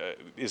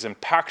is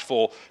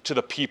impactful to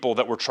the people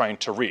that we're trying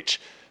to reach?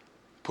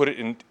 put it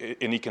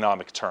in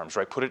economic terms,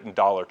 right? Put it in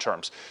dollar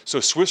terms. So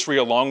Swiss Re,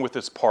 along with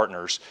its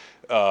partners,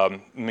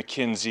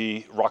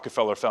 McKinsey,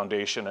 Rockefeller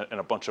Foundation, and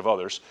a bunch of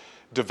others,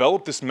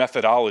 developed this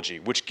methodology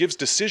which gives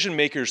decision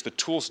makers the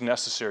tools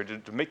necessary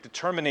to make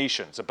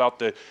determinations about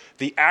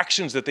the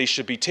actions that they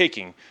should be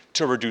taking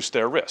to reduce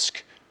their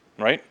risk,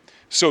 right?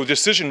 So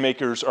decision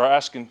makers are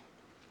asking,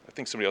 I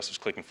think somebody else is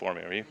clicking for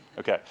me, are you?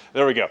 Okay,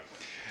 there we go.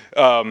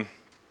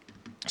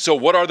 So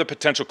what are the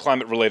potential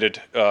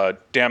climate-related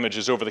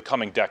damages over the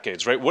coming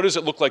decades, right? What does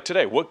it look like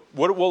today? What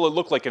will it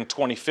look like in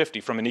 2050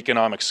 from an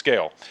economic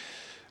scale?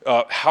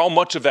 How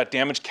much of that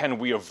damage can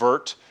we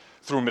avert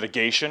through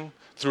mitigation,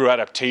 through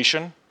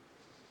adaptation,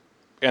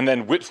 and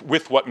then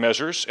with what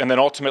measures, and then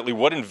ultimately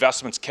what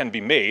investments can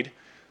be made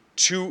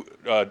to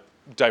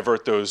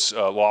divert those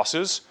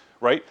losses,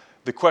 right?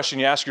 The question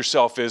you ask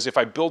yourself is, if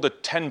I build a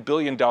 $10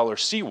 billion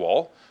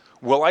seawall,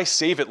 will I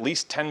save at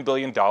least $10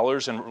 billion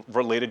in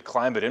related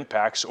climate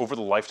impacts over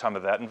the lifetime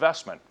of that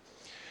investment?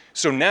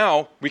 So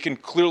now we can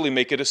clearly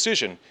make a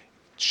decision.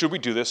 Should we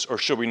do this or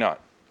should we not?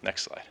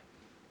 Next slide.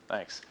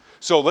 Thanks.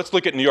 So let's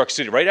look at New York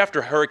City. Right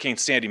after Hurricane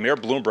Sandy, Mayor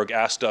Bloomberg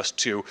asked us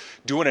to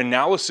do an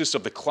analysis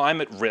of the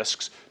climate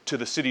risks to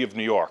the city of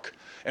New York.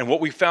 And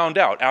what we found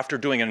out after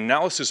doing an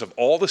analysis of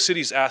all the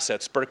city's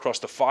assets spread across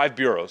the 5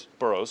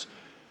 boroughs,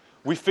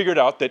 we figured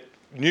out that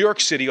New York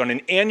City, on an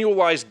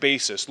annualized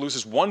basis,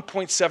 loses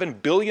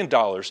 $1.7 billion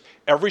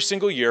every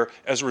single year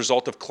as a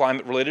result of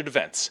climate-related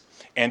events.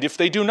 And if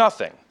they do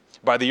nothing,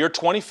 by the year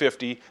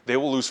 2050, they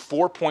will lose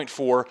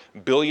 $4.4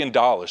 billion.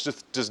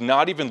 This does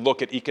not even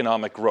look at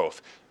economic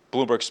growth.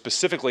 Bloomberg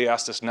specifically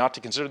asked us not to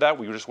consider that.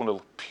 We just want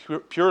to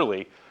look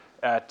purely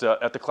at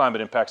the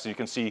climate impacts. And you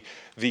can see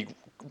the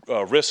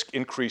risk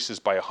increases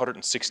by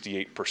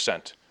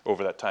 168%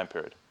 over that time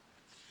period.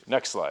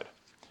 Next slide.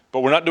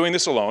 But we're not doing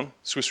this alone.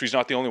 Swiss Re is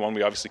not the only one.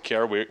 We obviously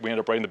care. We end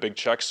up writing the big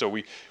checks, so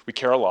we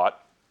care a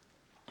lot.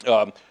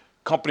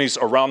 Companies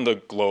around the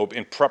globe,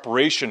 in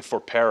preparation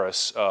for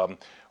Paris,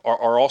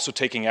 are also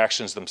taking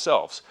actions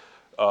themselves.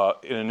 An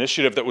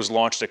initiative that was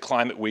launched at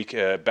Climate Week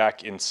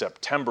back in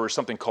September is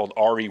something called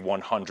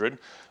RE100.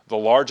 The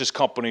largest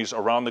companies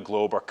around the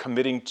globe are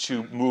committing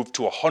to move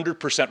to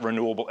 100%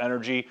 renewable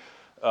energy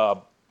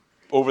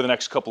over the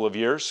next couple of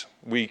years.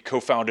 We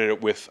co-founded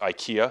it with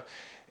IKEA.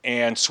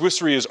 And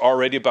Swiss Re is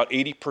already about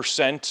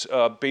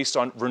 80% based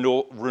on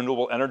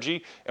renewable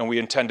energy, and we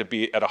intend to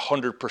be at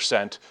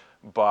 100%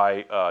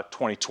 by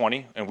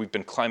 2020. And we've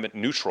been climate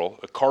neutral,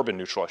 carbon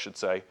neutral, I should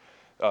say,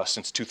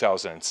 since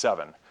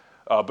 2007.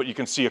 But you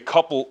can see a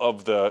couple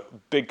of the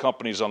big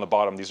companies on the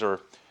bottom. These are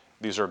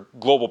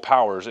global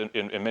powers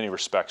in many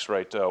respects,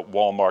 right?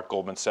 Walmart,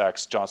 Goldman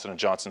Sachs, Johnson &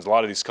 Johnson, a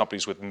lot of these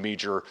companies with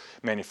major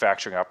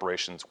manufacturing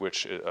operations,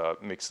 which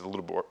makes it a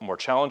little more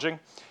challenging.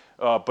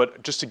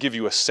 But just to give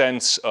you a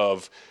sense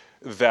of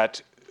that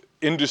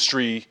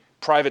industry,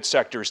 private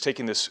sector is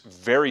taking this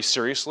very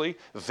seriously.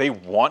 They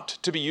want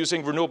to be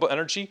using renewable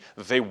energy.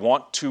 They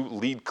want to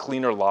lead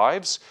cleaner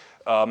lives.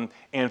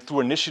 And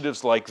through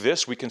initiatives like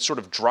this, we can sort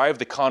of drive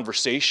the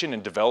conversation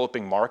in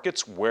developing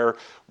markets where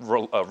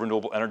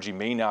renewable energy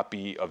may not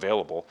be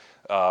available.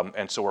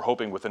 And so we're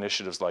hoping with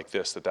initiatives like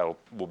this that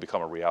will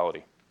become a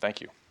reality. Thank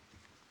you.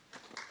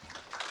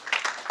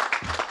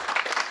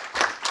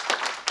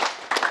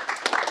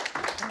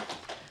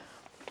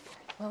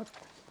 Well,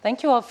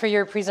 thank you all for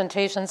your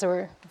presentations. They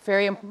were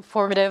very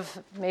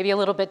informative, maybe a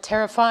little bit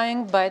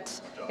terrifying, but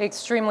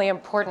extremely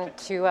important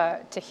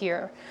to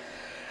hear.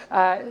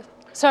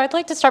 So I'd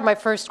like to start my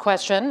first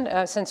question,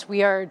 since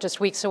we are just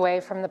weeks away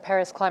from the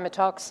Paris climate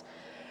talks.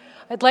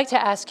 I'd like to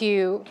ask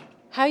you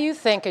how you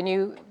think a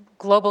new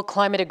global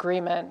climate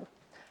agreement,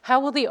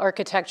 how will the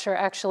architecture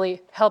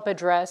actually help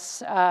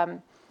address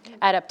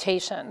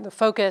adaptation? The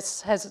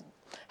focus has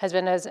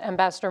been, as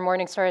Ambassador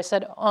Morningstar has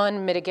said,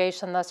 on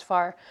mitigation thus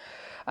far.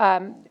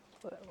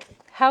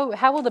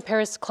 How will the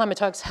Paris climate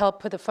talks help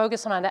put the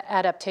focus on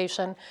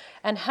adaptation,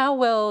 and how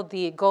will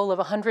the goal of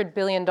 $100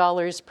 billion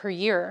per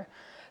year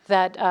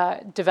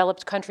that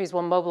developed countries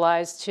will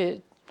mobilize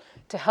to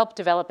help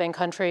developing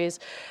countries,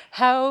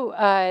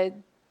 how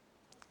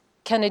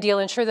can a deal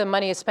ensure the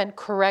money is spent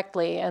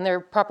correctly and there are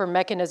proper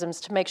mechanisms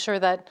to make sure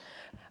that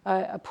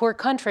a poor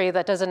country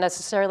that doesn't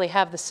necessarily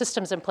have the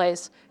systems in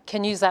place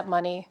can use that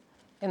money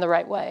in the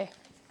right way?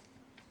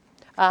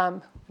 I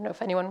don't know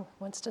if anyone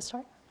wants to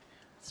start.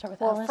 Start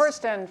with Well, Alice.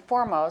 first and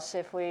foremost,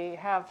 if we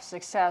have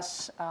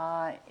success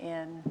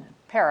in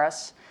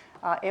Paris,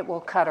 it will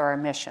cut our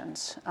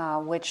emissions,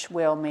 which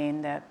will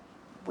mean that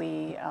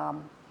we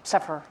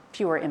suffer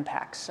fewer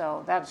impacts.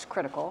 So that is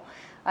critical.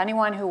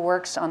 Anyone who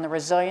works on the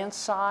resilience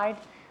side,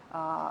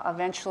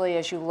 eventually,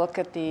 as you look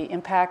at the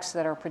impacts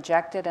that are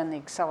projected and the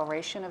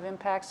acceleration of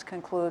impacts,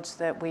 concludes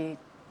that we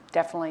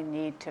definitely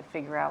need to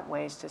figure out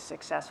ways to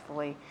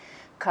successfully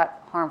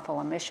cut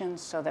harmful emissions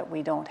so that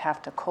we don't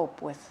have to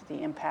cope with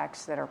the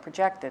impacts that are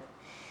projected.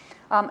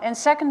 And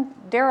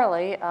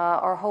secondarily,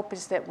 our hope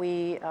is that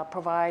we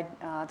provide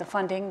the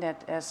funding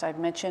that, as I've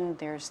mentioned,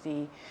 there's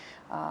the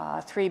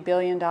 $3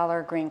 billion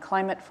Green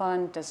Climate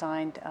Fund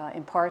designed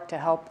in part to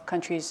help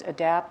countries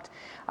adapt,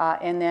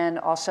 and then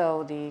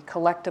also the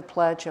collective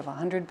pledge of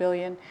 $100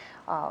 billion.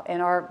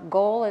 And our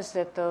goal is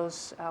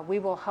that we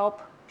will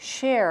help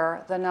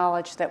share the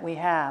knowledge that we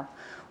have.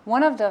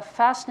 One of the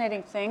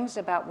fascinating things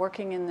about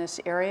working in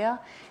this area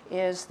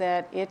is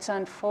that it's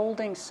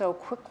unfolding so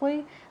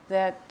quickly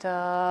that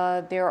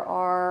there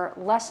are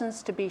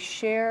lessons to be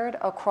shared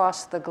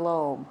across the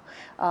globe.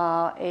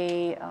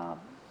 A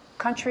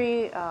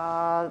country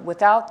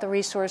without the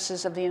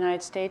resources of the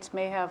United States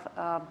may have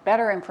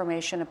better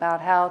information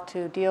about how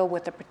to deal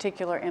with a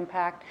particular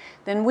impact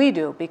than we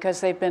do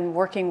because they've been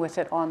working with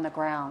it on the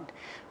ground.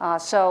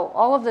 So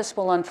all of this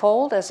will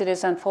unfold as it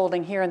is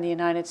unfolding here in the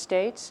United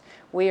States.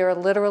 We are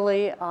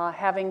literally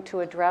having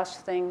to address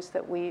things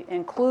that we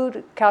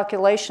include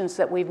calculations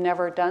that we've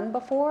never done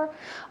before,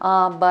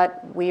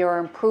 but we are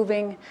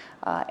improving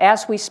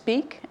as we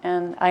speak,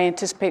 and I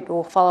anticipate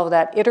we'll follow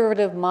that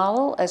iterative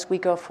model as we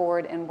go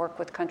forward and work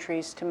with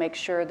countries to make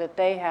sure that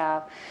they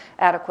have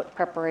adequate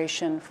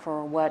preparation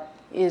for what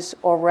is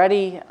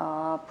already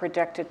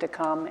projected to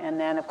come, and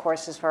then, of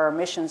course, as our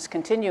emissions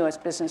continue as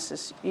business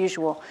as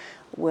usual,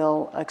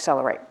 will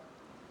accelerate.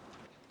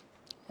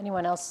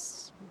 Anyone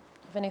else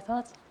have any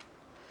thoughts?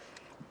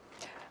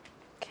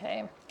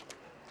 Okay.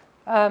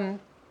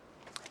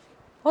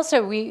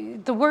 Also,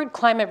 the word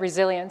climate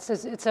resilience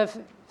it's a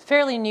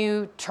fairly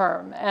new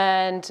term,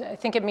 and I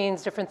think it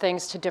means different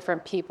things to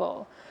different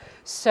people.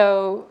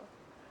 So,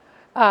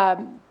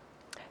 maybe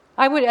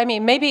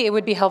it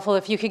would be helpful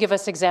if you could give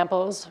us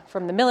examples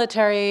from the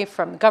military,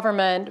 from the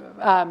government,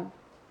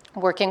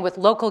 working with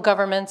local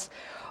governments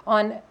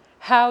on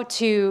how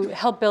to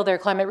help build their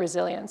climate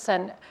resilience.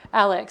 And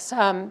Alex,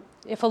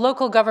 if a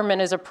local government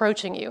is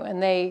approaching you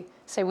and they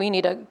say we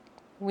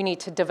need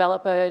to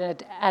develop an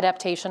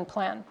adaptation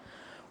plan,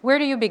 where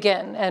do you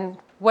begin, and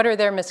what are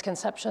their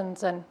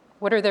misconceptions, and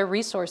what are their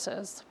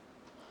resources?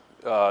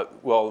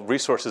 Well,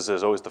 resources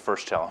is always the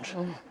first challenge.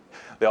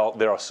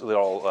 They're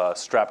all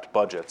strapped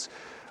budgets.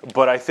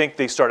 But I think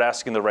they start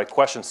asking the right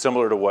questions,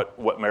 similar to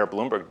what Mayor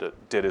Bloomberg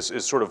did,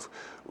 is sort of,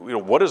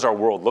 what does our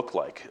world look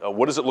like?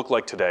 What does it look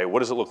like today? What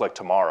does it look like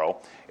tomorrow?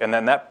 And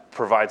then that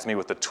provides me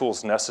with the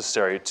tools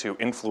necessary to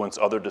influence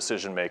other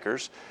decision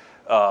makers.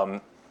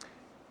 And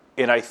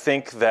I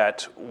think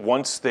that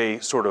once they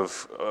sort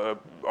of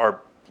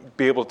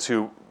be able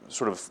to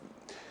sort of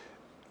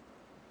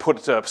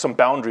put some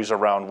boundaries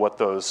around what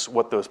those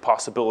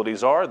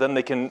possibilities are, then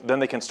they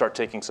can start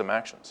taking some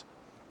actions.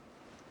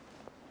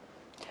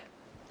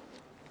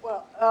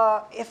 Well,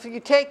 if you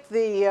take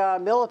the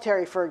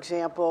military, for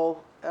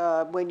example,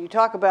 when you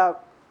talk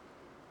about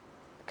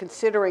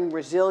considering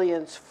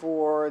resilience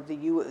for the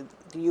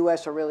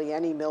U.S. or really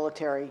any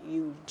military,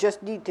 you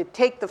just need to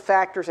take the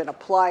factors and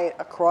apply it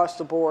across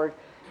the board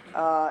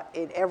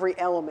in every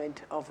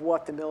element of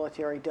what the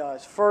military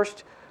does.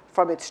 First,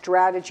 from its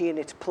strategy and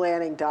its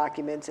planning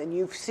documents, and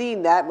you've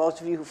seen that.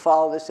 Most of you who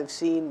follow this have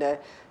seen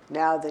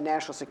now the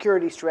National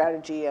Security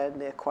Strategy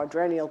and the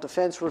Quadrennial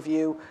Defense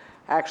Review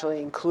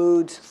actually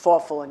includes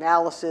thoughtful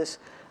analysis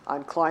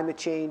on climate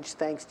change,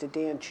 thanks to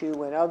Dan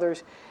Chu and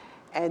others.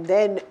 And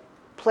then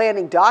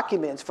planning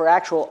documents for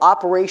actual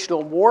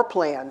operational war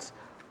plans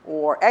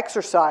or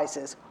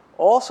exercises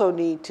also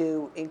need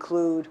to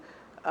include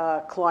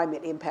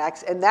climate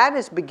impacts. And that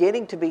is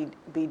beginning to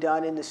be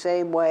done in the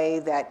same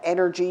way that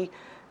energy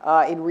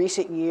in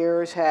recent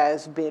years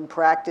has been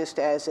practiced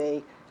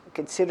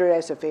considered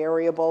as a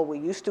variable. We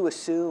used to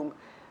assume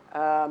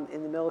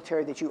in the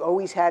military that you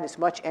always had as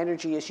much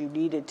energy as you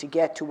needed to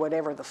get to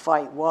whatever the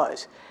fight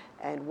was.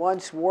 And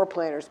once war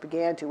planners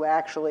began to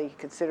actually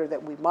consider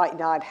that we might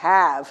not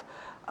have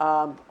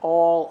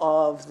all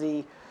of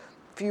the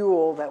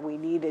fuel that we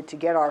needed to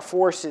get our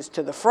forces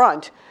to the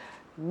front,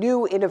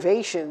 new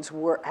innovations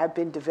have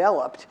been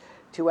developed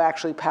to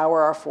actually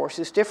power our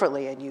forces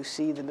differently. And you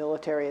see the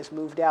military has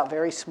moved out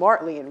very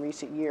smartly in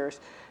recent years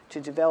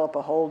to develop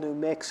a whole new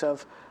mix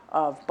of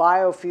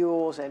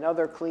biofuels and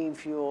other clean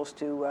fuels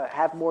to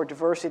have more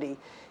diversity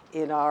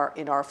in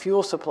our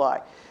fuel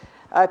supply.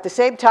 At the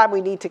same time,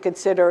 we need to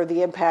consider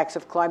the impacts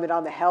of climate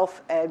on the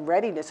health and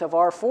readiness of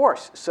our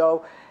force.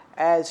 So,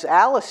 as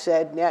Alice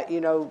said,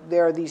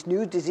 there are these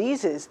new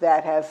diseases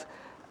that have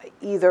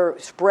either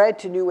spread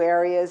to new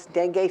areas,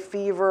 dengue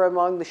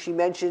fever she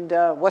mentioned,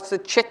 what's the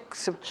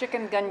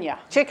Chikungunya.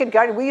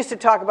 Chikungunya. We used to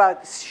talk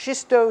about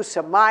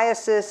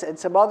schistosomiasis and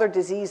some other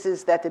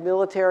diseases that the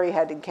military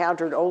had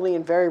encountered only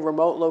in very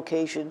remote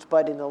locations,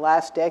 but in the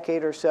last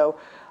decade or so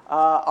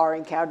are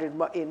encountered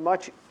in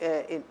much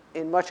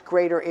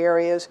greater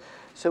areas.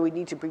 So we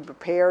need to be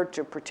prepared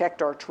to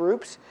protect our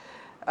troops.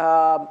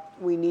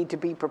 We need to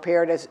be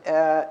prepared as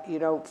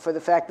for the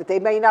fact that they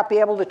may not be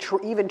able to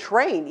even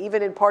train,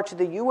 even in parts of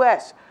the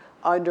U.S.,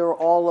 under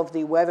all of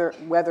the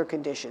weather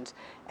conditions.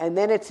 And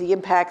then it's the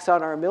impacts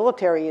on our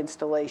military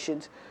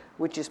installations,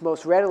 which is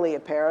most readily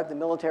apparent. The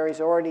military's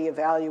already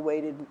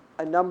evaluated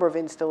a number of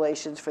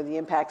installations for the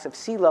impacts of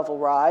sea level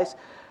rise,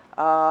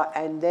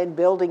 and then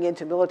building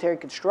into military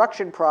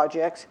construction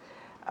projects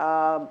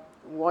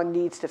one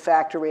needs to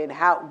factor in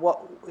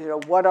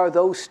what are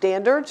those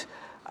standards?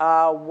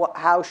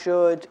 How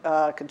should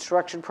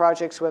construction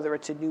projects, whether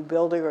it's a new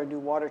building or a new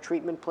water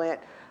treatment plant,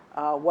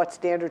 what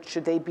standards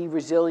should they be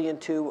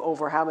resilient to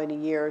over how many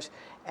years,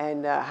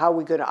 and how are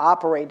we going to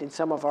operate in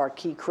some of our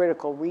key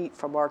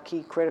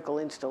critical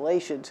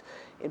installations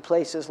in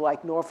places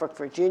like Norfolk,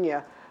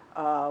 Virginia,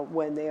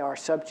 when they are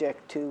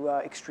subject to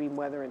extreme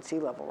weather and sea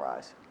level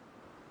rise.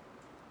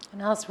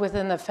 And else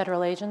within the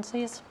federal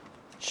agencies?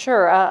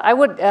 Sure, I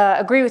would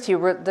agree with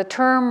you. The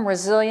term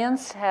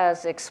resilience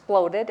has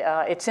exploded.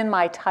 It's in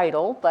my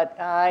title, but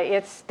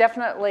it's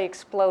definitely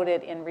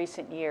exploded in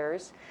recent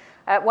years.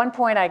 At one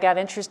point, I got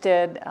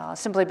interested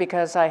simply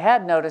because I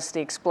had noticed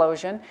the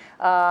explosion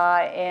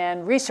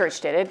and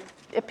researched it.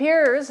 It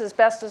appears, as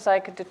best as I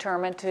could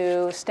determine,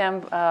 to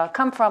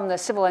come from the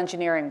civil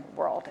engineering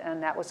world,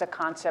 and that was a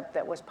concept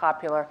that was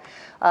popular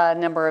a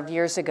number of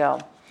years ago.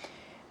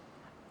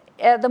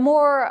 The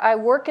more I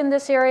work in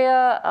this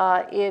area,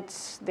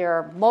 there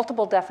are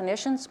multiple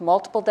definitions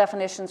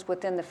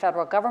within the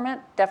federal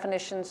government,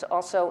 definitions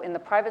also in the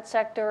private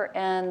sector,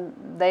 and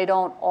they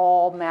don't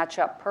all match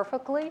up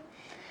perfectly.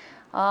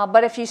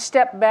 But if you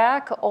step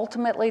back,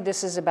 ultimately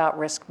this is about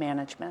risk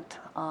management,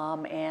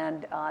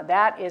 and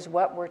that is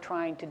what we're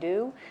trying to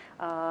do.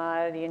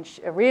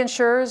 The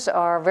reinsurers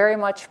are very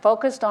much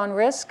focused on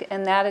risk,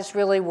 and that is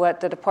really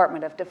what the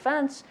Department of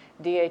Defense,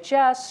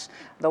 DHS,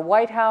 the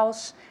White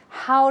House,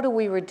 how do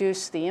we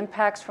reduce the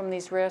impacts from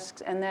these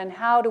risks, and then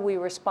how do we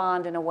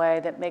respond in a way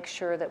that makes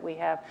sure that we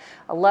have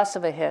a less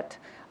of a hit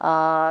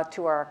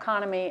to our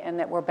economy and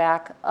that we're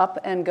back up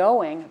and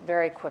going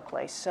very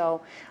quickly.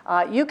 So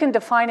you can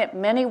define it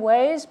many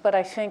ways, but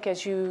I think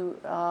as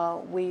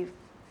a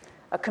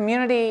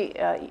community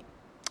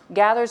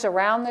gathers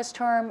around this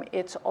term,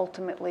 it's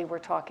ultimately we're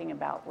talking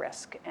about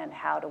risk and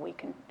how do we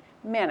can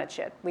manage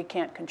it. We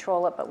can't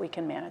control it, but we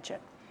can manage it.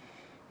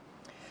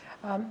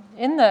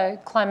 In the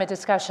climate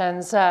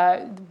discussions,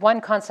 one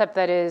concept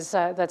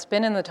that's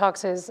been in the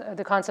talks is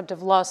the concept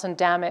of loss and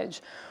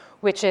damage,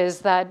 which is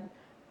that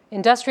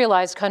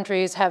industrialized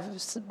countries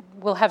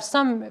will have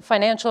some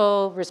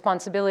financial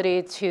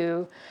responsibility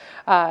to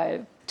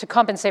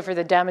compensate for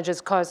the damages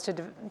caused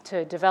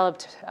to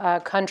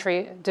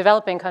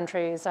developing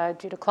countries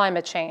due to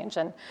climate change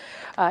and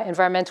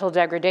environmental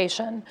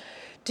degradation.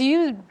 Do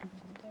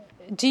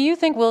you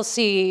think we'll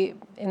see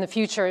in the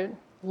future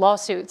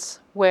lawsuits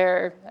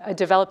where a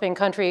developing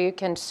country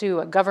can sue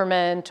a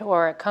government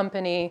or a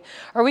company?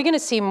 Are we going to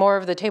see more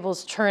of the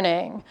tables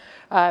turning?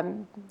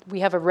 We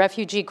have a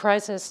refugee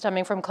crisis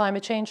stemming from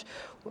climate change.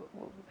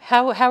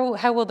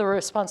 How will the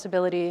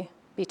responsibility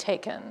be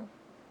taken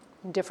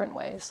in different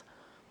ways?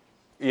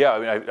 Yeah,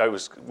 I mean,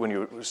 when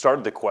you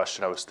started the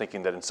question, I was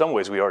thinking that in some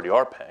ways we already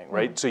are paying,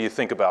 right? Mm-hmm. So you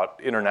think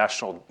about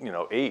international,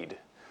 aid.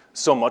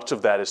 So much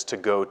of that is to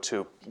go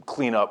to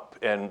clean up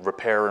and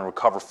repair and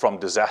recover from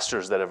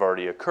disasters that have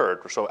already occurred.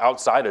 So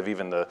outside of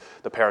even the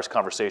Paris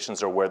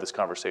conversations or where this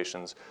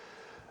conversation's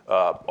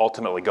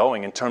ultimately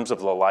going, in terms of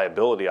the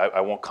liability,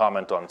 I won't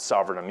comment on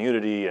sovereign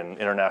immunity and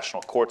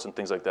international courts and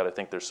things like that. I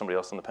think there's somebody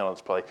else on the panel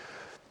that's probably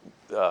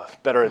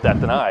better at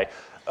that than I.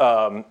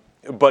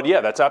 But yeah,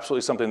 that's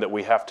absolutely something that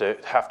we have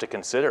to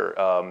consider.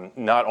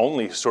 Not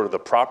only sort of the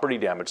property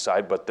damage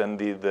side, but then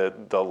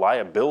the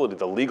liability,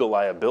 the legal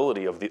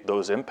liability of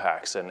those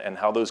impacts, and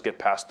how those get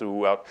passed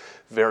throughout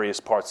various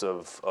parts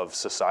of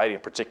society,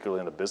 and particularly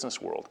in the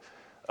business world.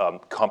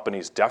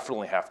 Companies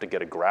definitely have to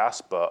get a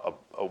grasp of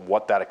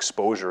what that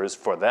exposure is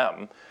for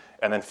them,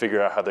 and then figure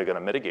out how they're going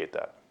to mitigate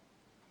that.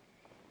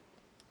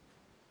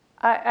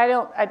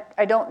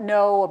 I don't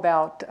know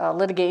about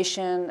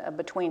litigation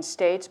between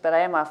states, but I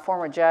am a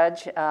former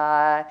judge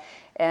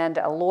and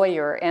a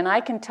lawyer, and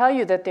I can tell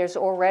you that there's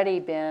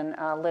already been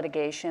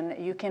litigation.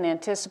 You can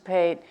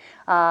anticipate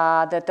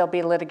that there'll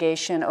be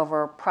litigation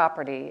over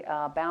property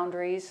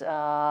boundaries,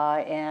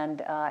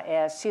 and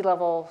as sea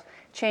level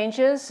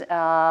changes,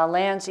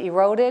 land's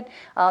eroded,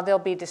 there'll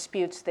be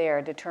disputes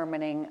there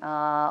determining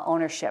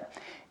ownership.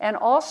 And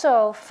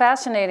also,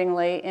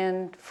 fascinatingly,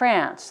 in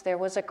France, there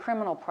was a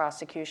criminal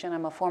prosecution.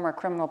 I'm a former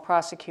criminal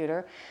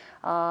prosecutor.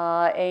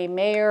 A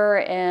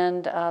mayor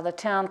and the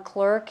town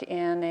clerk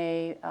in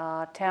a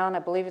town, I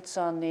believe it's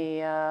on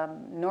the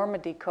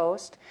Normandy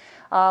coast,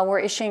 were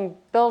issuing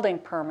building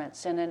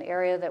permits in an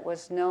area that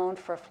was known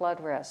for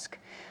flood risk.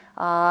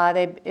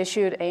 They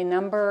issued a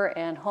number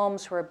and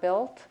homes were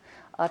built.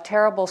 A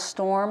terrible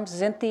storm,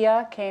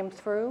 Xynthia, came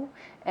through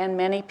and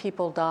many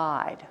people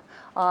died.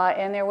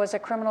 And there was a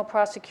criminal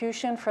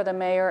prosecution for the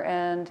mayor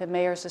and the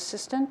mayor's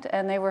assistant,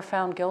 and they were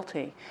found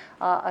guilty,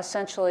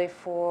 essentially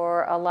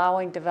for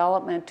allowing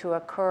development to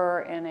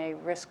occur in a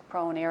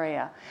risk-prone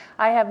area.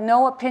 I have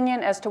no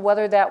opinion as to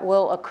whether that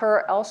will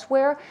occur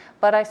elsewhere,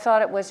 but I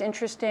thought it was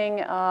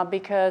interesting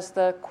because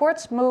the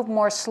courts move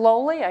more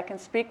slowly. I can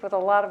speak with a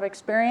lot of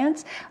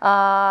experience,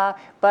 but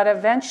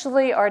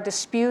eventually our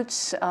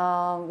disputes,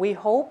 we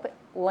hope,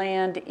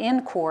 land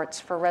in courts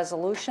for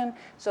resolution.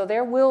 So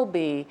there will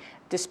be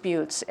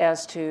disputes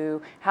as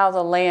to how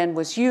the land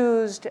was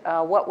used,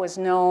 what was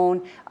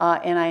known,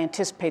 and I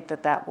anticipate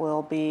that that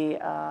will be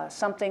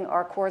something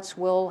our courts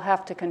will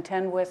have to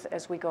contend with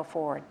as we go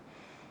forward.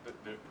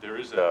 There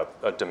is a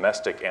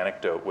domestic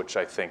anecdote which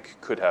I think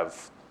could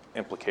have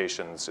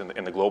implications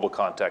in the global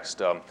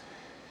context.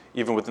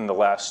 Even within the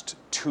last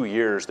 2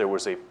 years, there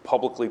was a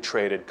publicly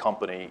traded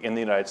company in the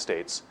United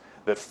States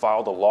that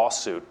filed a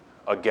lawsuit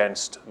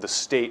against the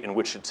state in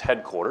which it's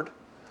headquartered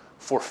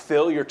for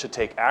failure to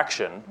take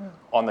action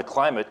on the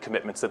climate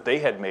commitments that they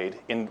had made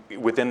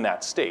within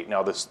that state.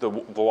 Now,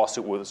 the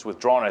lawsuit was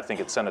withdrawn. I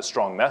think it sent a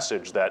strong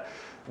message that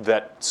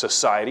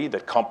society,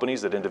 that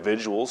companies, that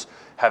individuals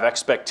have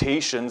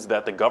expectations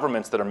that the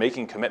governments that are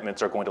making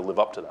commitments are going to live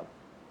up to them.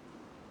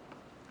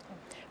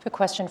 I have a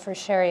question for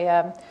Sherry.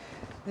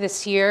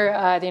 This year,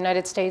 the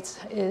United States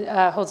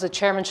holds the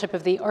chairmanship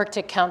of the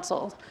Arctic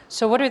Council.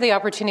 So what are the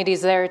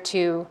opportunities there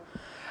to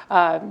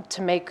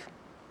make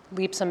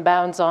leaps and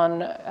bounds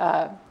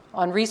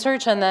on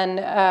research and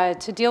then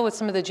to deal with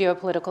some of the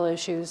geopolitical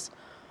issues,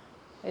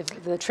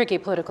 the tricky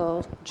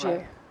political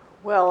Right.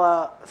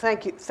 Well,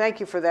 thank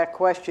you for that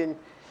question.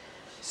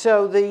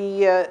 So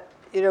the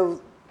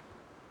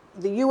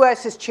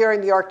U.S. is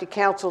chairing the Arctic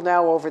Council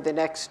now over the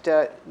next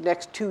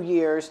 2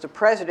 years. The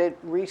president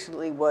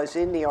recently was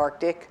in the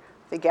Arctic.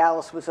 I think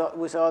Alice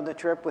was on the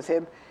trip with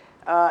him,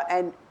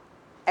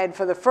 and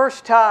for the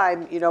first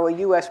time, a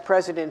U.S.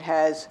 president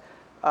has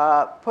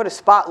put a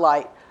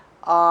spotlight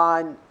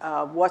on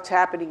what's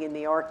happening in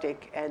the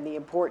Arctic and the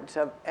importance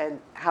of and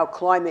how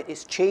climate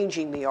is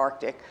changing the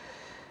Arctic.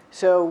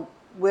 So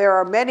there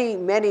are many,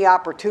 many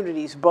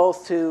opportunities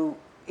both to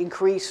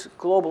increase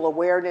global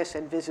awareness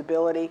and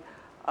visibility.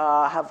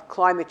 How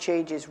climate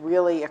change is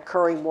really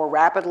occurring more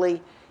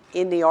rapidly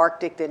in the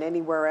Arctic than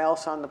anywhere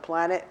else on the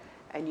planet.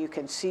 And you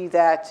can see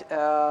that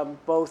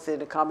both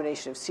in a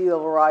combination of sea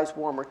level rise,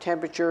 warmer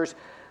temperatures,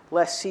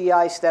 less sea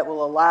ice that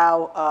will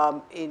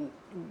allow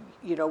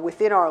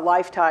within our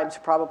lifetimes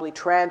probably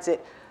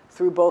transit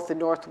through both the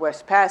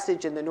Northwest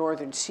Passage and the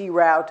Northern Sea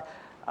Route.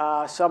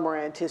 Some are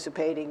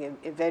anticipating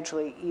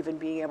eventually even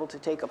being able to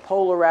take a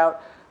polar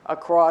route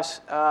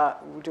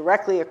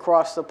directly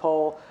across the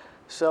pole,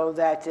 so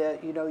that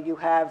you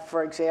have,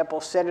 for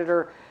example,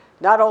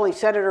 not only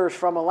senators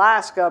from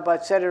Alaska,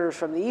 but senators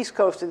from the East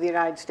Coast of the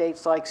United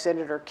States, like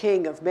Senator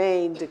King of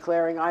Maine,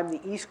 declaring, "I'm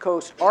the East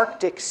Coast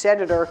Arctic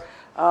senator,"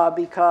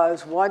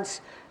 because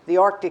once the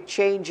Arctic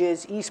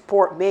changes,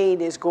 Eastport,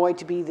 Maine is going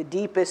to be the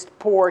deepest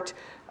port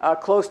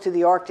close to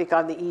the Arctic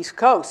on the East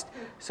Coast.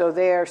 So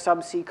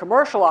some see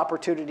commercial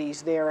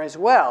opportunities there as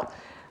well.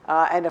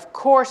 And of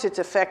course, it's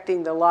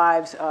affecting the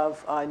lives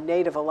of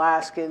Native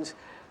Alaskans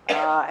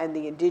and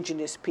the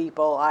indigenous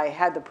people. I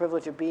had the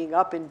privilege of being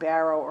up in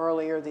Barrow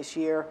earlier this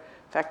year.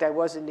 In fact, I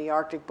was in the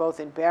Arctic both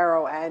in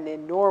Barrow and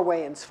in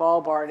Norway and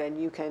Svalbard,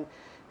 and you can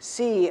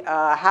see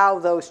how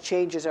those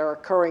changes are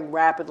occurring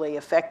rapidly,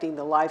 affecting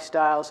the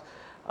lifestyles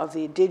of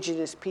the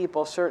indigenous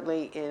people,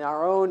 certainly in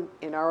our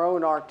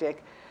own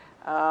Arctic,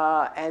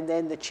 and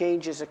then the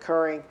changes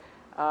occurring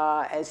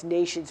as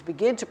nations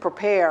begin to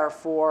prepare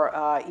for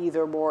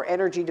either more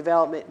energy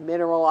development,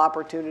 mineral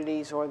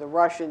opportunities, or the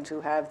Russians,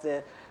 who have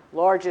the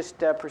largest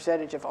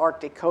percentage of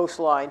Arctic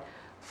coastline,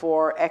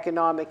 for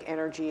economic,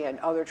 energy, and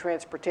other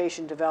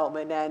transportation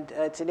development. And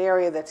it's an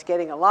area that's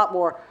getting a lot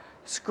more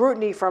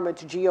scrutiny from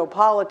its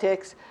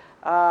geopolitics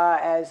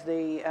as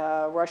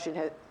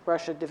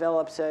Russia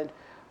develops an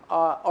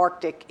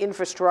Arctic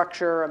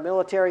infrastructure, a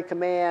military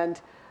command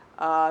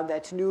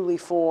that's newly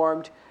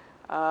formed,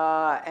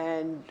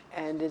 and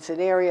it's an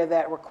area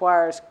that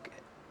requires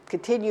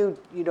continued,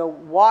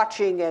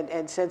 watching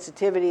and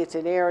sensitivity. It's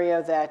an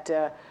area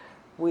that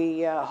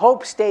we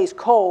hope stays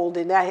cold,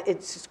 and that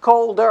it's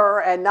colder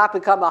and not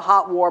become a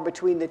hot war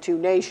between the two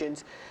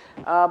nations.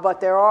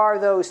 But there are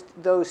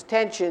those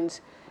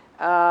tensions,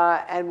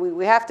 and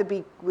we have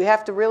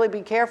to really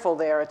be careful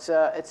there.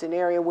 It's an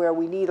area where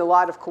we need a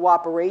lot of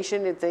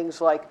cooperation in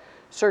things like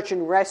search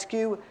and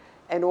rescue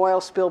and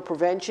oil spill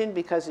prevention,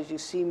 because as you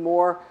see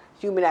more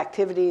human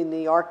activity in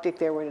the Arctic,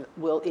 there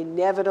will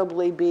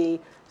inevitably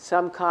be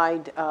some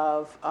kind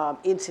of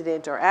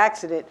incident or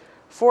accident.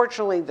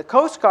 Fortunately, the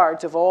Coast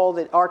Guards of all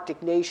the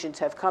Arctic nations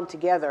have come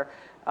together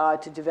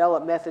to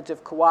develop methods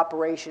of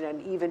cooperation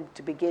and even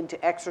to begin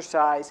to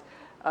exercise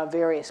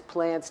various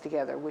plans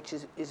together, which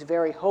is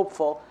very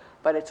hopeful,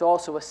 but it's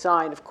also a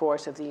sign, of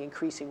course, of the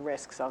increasing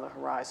risks on the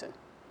horizon.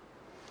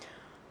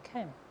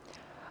 Okay.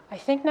 I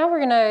think now we're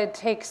going to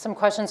take some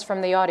questions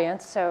from the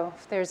audience. So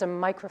if there's a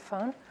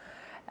microphone.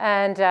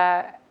 And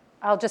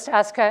I'll just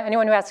ask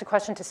anyone who asks a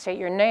question to state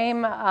your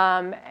name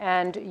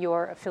and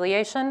your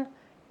affiliation,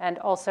 and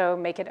also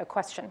make it a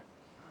question.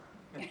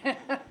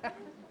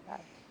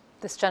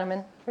 This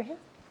gentleman over here.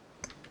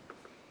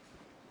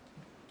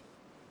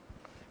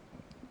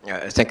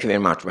 Thank you very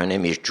much. My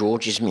name is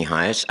Georges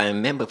Mihails. I'm a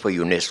member for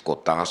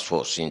UNESCO Task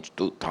Force since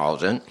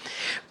 2000.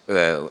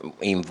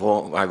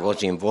 I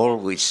was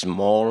involved with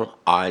small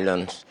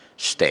island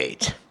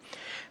states.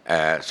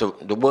 So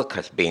the work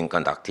has been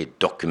conducted,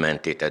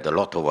 documented, and a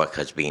lot of work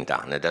has been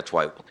done. And that's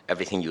why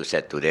everything you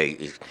said today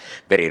is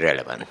very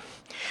relevant.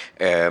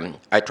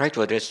 I try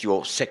to address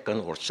your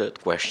second or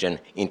third question.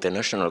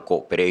 International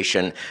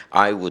cooperation,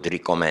 I would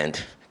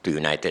recommend to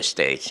United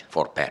States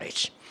for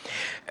Paris.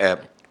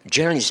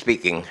 Generally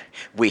speaking,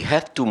 we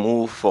have to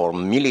move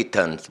from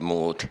militant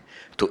mood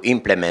to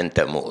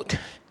implementer mood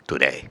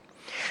today.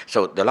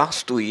 So the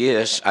last 2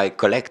 years, I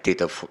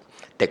collected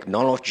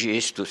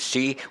technologies to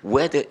see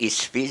whether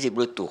it's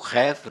feasible to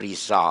have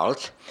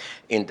results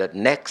in the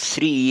next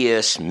 3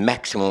 years,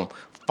 maximum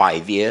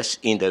 5 years,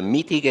 in the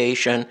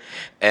mitigation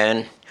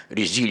and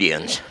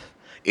resilience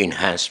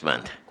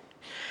enhancement.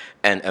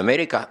 And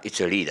America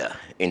is a leader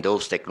in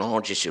those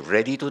technologies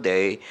ready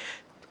today,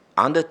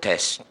 under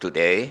test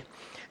today,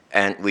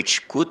 and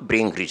which could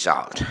bring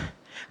result.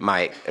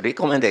 My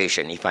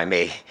recommendation, if I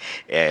may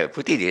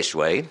put it this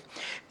way,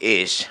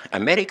 is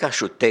America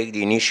should take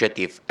the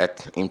initiative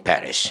in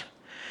Paris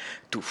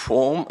to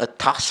form a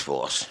task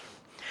force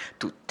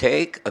to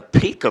take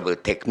applicable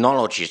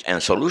technologies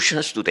and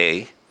solutions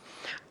today.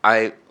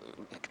 I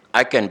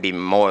can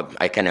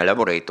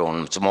elaborate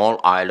on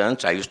small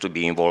islands. I used to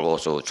be involved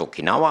also with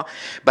Okinawa,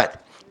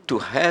 but to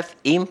have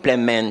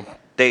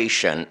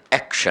implementation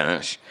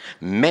actions,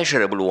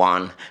 measurable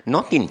one,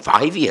 not in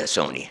 5 years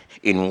only,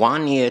 in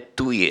 1 year,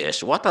 2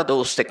 years. What are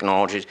those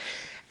technologies?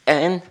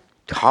 And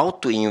how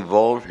to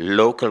involve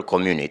local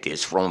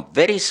communities from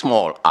very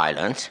small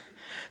islands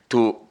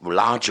to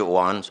larger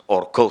ones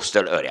or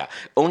coastal area.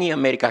 Only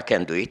America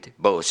can do it,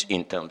 both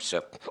in terms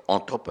of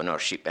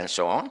entrepreneurship and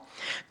so on.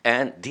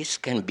 And this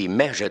can be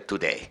measured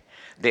today.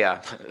 There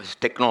are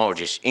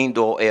technologies,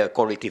 indoor air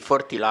quality,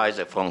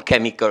 fertilizer, from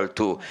chemical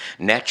to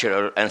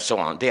natural, and so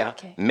on. They are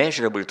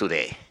measurable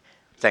today.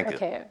 Thank you.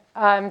 Okay.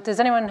 Does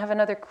anyone have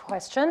another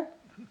question?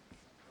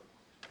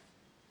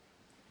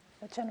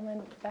 The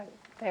gentleman back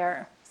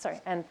there. Sorry,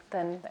 and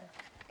then there.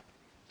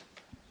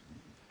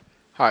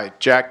 Hi,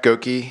 Jack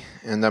Goki,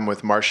 and I'm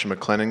with Marsh &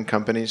 McLennan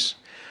Companies.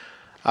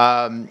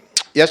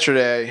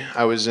 Yesterday,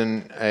 I was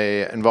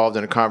involved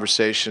in a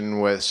conversation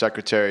with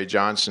Secretary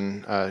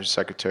Johnson,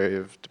 Secretary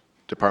of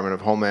Department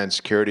of Homeland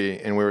Security,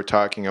 and we were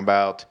talking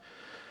about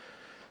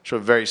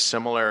sort of very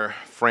similar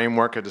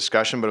framework of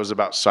discussion, but it was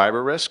about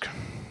cyber risk.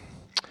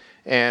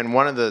 And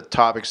one of the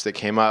topics that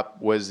came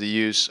up was the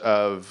use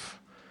of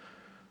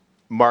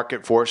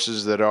market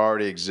forces that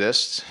already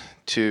exist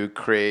to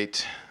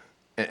create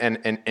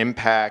and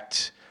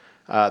impact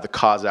the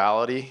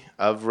causality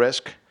of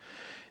risk.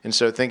 And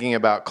so thinking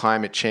about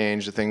climate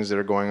change, the things that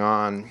are going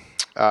on,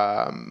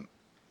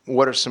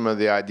 what are some of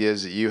the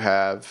ideas that you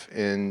have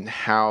in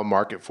how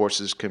market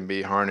forces can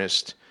be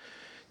harnessed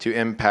to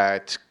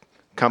impact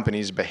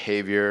companies'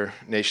 behavior,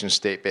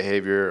 nation-state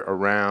behavior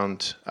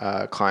around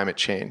climate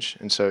change?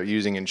 And so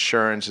using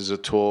insurance as a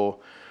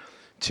tool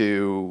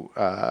to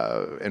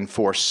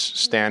enforce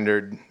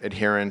standard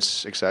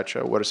adherence, et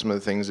cetera. What are some of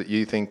the things that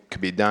you think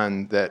could be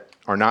done that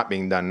are not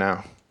being done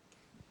now?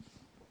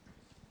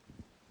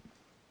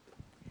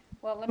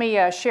 Well, let me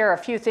share a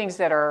few things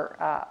that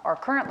are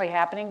currently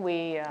happening.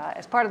 We,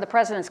 as part of the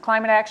President's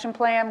Climate Action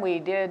Plan, we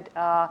did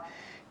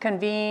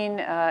convene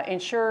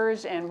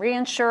insurers and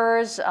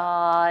reinsurers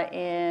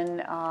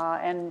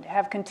and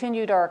have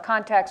continued our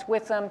contacts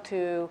with them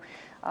to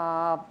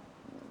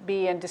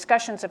be in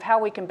discussions of how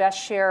we can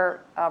best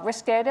share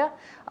risk data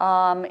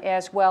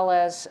as well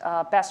as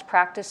best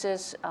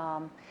practices.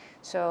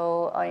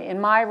 So in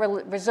my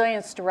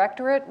Resilience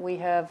Directorate, we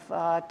have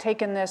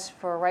taken this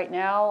for right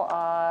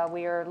now.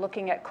 We are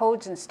looking at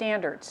codes and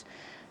standards.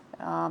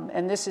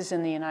 And this is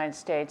in the United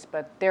States,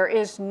 but there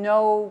is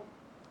no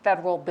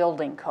federal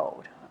building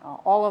code.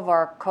 All of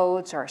our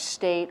codes are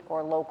state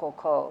or local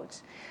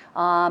codes.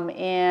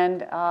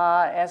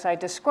 As I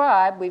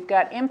described, we've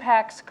got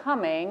impacts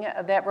coming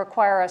that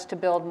require us to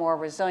build more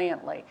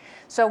resiliently.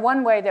 So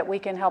one way that we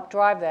can help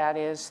drive that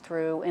is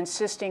through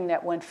insisting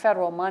that when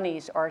federal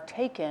monies are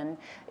taken,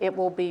 it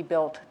will be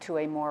built to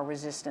a more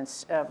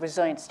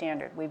resilient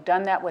standard. We've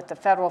done that with the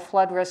Federal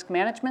Flood Risk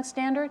Management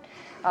Standard.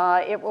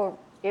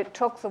 It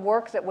took the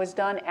work that was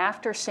done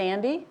after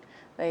Sandy.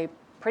 They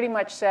pretty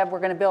much said we're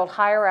going to build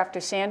higher after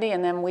Sandy,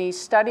 and then we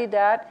studied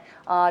that,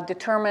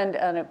 determined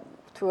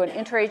through an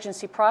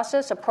interagency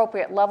process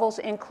appropriate levels,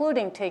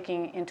 including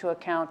taking into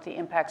account the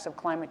impacts of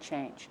climate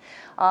change.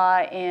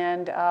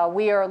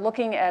 We are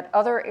looking at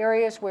other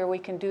areas where we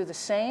can do the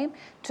same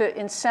to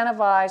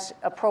incentivize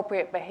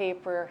appropriate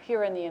behavior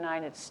here in the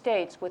United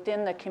States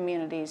within the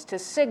communities to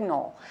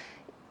signal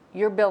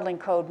your building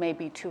code may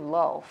be too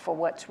low for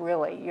what's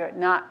really,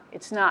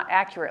 it's not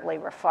accurately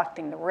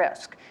reflecting the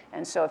risk.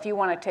 And so if you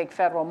want to take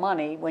federal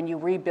money when you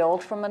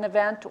rebuild from an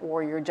event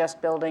or you're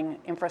just building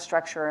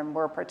infrastructure and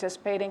we're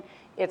participating,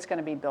 it's going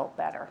to be built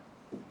better.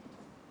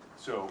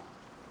 So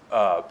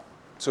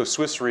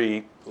Swiss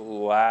Re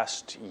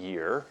last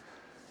year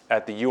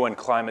at the UN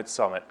Climate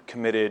Summit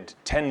committed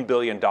 $10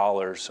 billion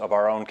of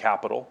our own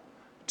capital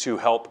to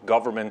help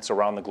governments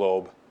around the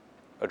globe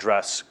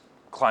address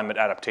climate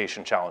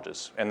adaptation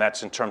challenges, and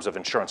that's in terms of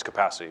insurance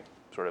capacity,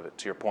 sort of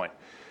to your point.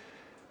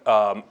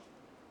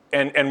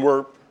 And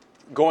we're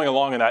going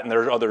along in that, and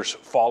there are others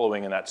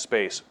following in that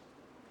space.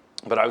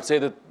 But I would say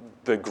that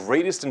the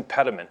greatest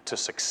impediment to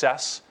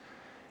success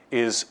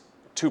is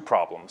two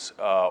problems.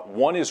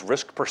 One is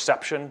risk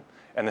perception,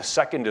 and the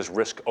second is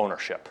risk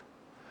ownership.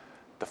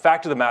 The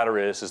fact of the matter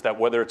is that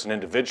whether it's an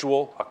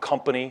individual, a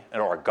company,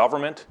 or a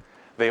government,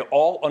 they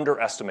all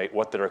underestimate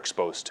what they're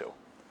exposed to.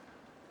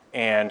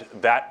 And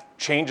that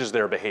changes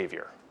their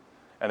behavior,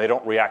 and they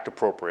don't react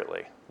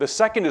appropriately. The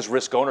second is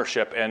risk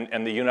ownership,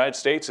 and the United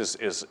States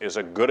is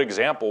a good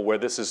example where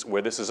this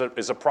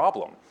is a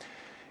problem,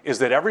 is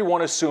that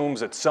everyone assumes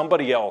that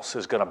somebody else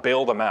is going to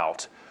bail them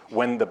out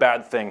when the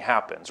bad thing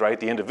happens, right?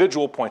 The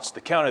individual points to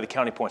the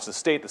county points to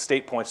the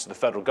state points to the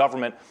federal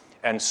government,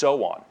 and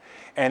so on.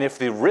 And if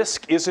the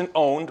risk isn't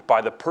owned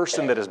by the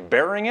person that is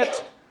bearing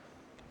it,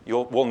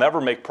 we'll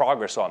never make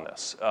progress on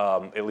this.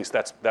 At least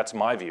that's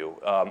my view.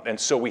 And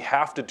so we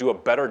have to do a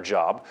better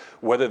job,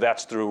 whether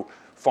that's through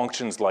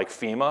functions like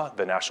FEMA,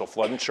 the National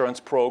Flood Insurance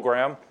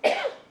Program,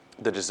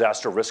 the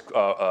Disaster Risk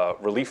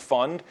Relief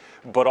Fund,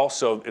 but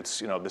also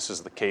this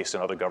is the case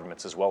in other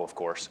governments as well, of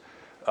course.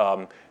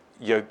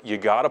 You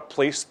got to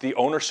place the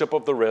ownership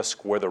of the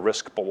risk where the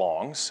risk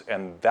belongs,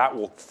 and that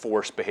will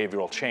force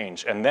behavioral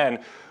change. And then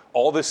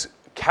all this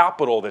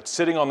capital that's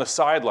sitting on the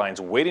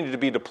sidelines waiting to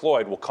be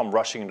deployed will come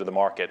rushing into the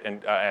market.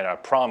 And I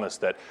promise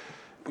that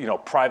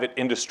private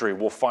industry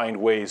will find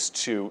ways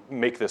to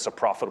make this a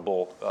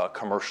profitable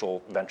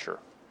commercial venture.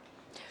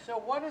 So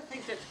one of the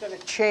things that's going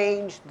to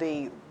change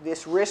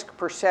this risk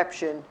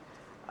perception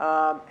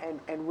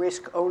and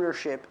risk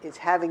ownership is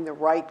having the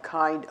right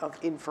kind of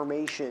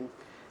information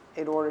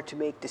in order to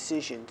make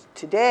decisions.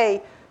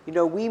 Today,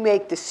 we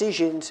make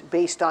decisions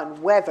based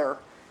on weather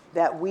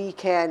that we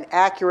can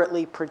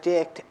accurately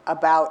predict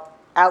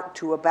out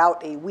to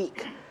about a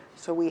week.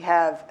 So we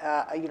have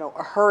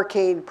a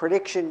hurricane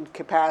prediction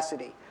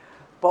capacity.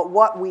 But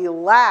what we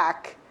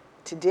lack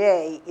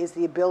today is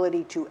the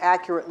ability to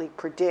accurately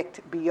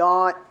predict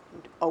beyond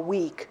a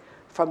week,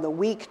 from the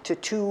week to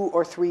 2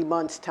 or 3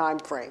 months time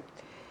frame.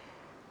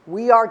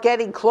 We are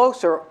getting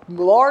closer,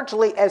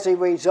 largely as a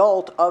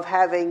result of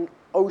having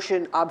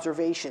ocean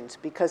observations,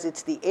 because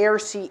it's the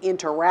air-sea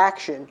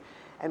interaction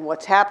and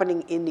what's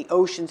happening in the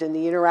oceans and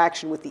the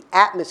interaction with the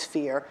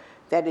atmosphere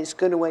that is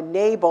going to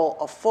enable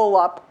a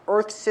full-up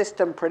Earth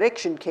system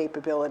prediction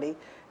capability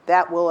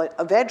that will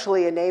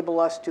eventually enable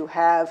us to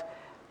have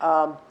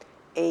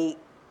a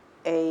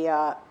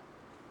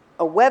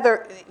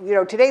weather.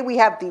 Today we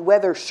have the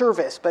weather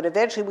service, but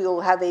eventually we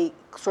will have a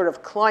sort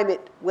of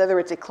climate, whether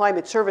it's a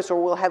climate service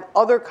or we'll have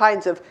other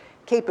kinds of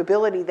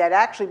capability that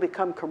actually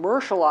become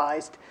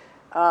commercialized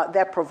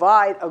that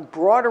provide a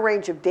broader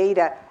range of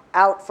data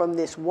out from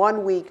this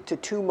 1 week to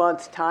 2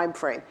 months time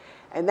frame.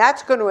 And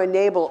that's going to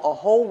enable a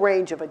whole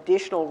range of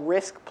additional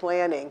risk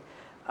planning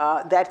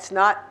that's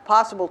not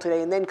possible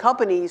today. And then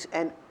companies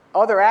and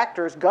other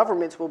actors,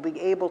 governments, will be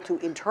able to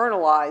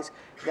internalize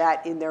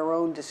that in their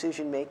own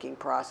decision-making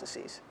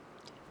processes.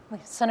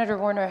 Senator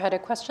Warner had a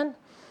question.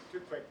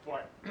 2 quick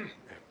points.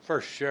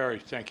 First, Sherry,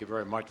 thank you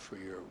very much for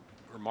your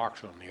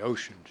remarks on the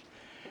oceans.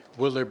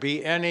 Will there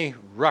be any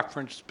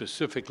reference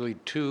specifically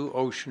to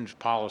oceans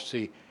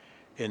policy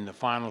in the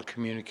final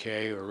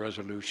communique or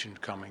resolution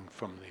coming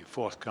from the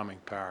forthcoming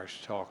Paris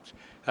talks?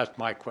 That's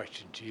my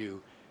question to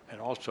you.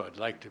 And also, I'd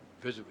like to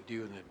visit with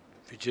you and the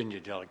Virginia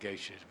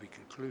delegation as we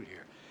conclude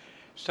here.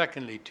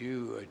 Secondly, to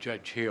you,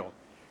 Judge Hill,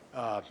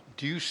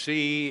 do you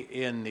see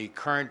in the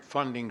current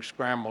funding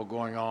scramble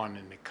going on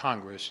in the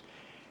Congress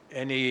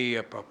any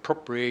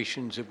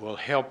appropriations that will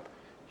help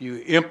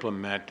you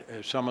implement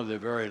some of the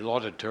very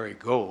laudatory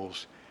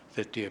goals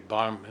that the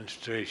Obama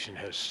administration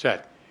has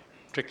set,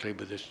 particularly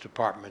with its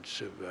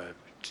departments of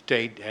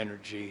state,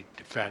 energy,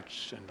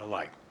 defense, and the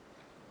like?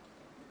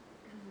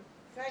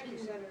 Thank you,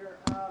 Senator,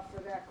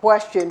 for that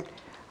question.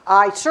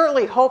 I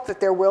certainly hope that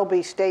there will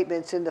be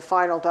statements in the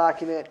final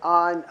document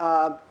on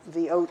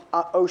the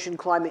Ocean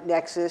Climate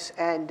Nexus.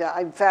 And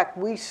in fact,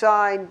 we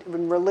signed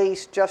and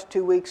released just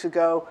 2 weeks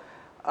ago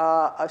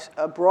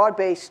a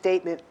broad-based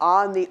statement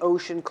on the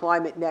Ocean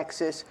Climate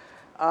Nexus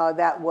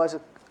that was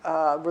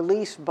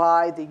released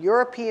by the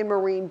European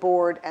Marine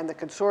Board and the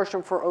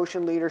Consortium for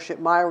Ocean Leadership,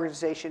 my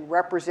organization,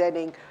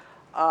 representing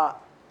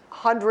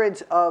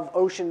hundreds of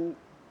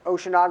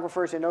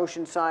oceanographers and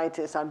ocean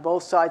scientists on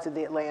both sides of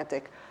the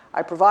Atlantic.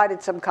 I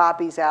provided some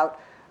copies out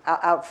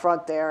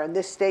front there, and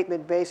this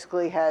statement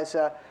basically has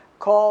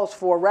calls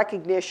for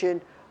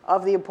recognition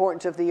of the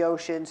importance of the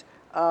oceans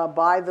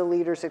by the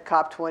leaders at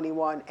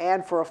COP21,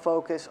 and for a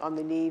focus on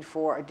the need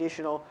for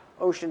additional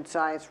ocean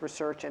science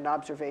research and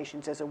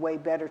observations as a way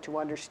better to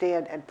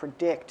understand and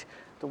predict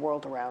the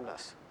world around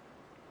us.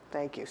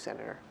 Thank you,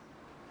 Senator.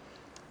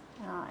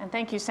 And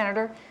thank you,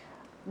 Senator.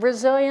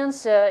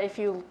 Resilience, if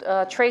you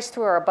trace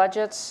through our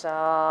budgets,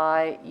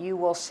 you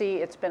will see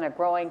it's been a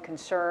growing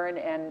concern,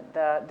 and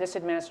this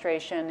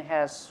administration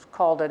has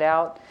called it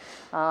out.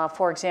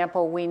 For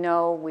example,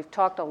 we've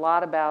talked a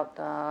lot about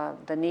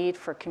the need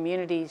for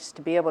communities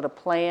to be able to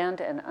plan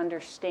and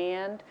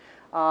understand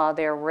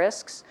their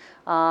risks.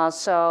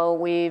 So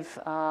we've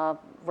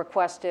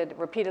requested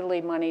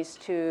repeatedly monies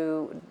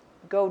to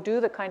go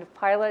do the kind of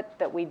pilot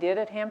that we did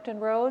at Hampton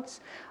Roads,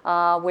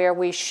 where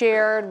we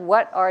shared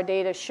what our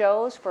data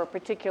shows for a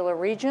particular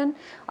region,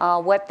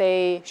 what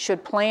they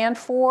should plan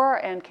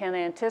for and can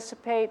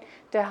anticipate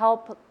to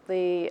help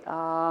the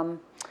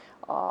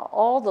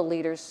all the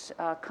leaders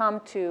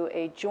come to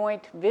a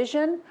joint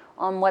vision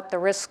on what the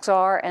risks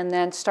are and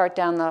then start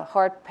down the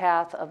hard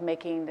path of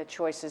making the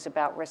choices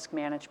about risk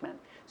management.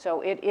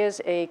 So it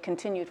is a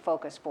continued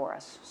focus for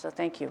us. So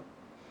thank you.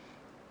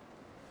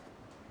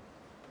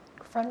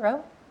 Front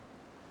row.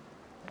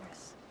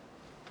 Yes.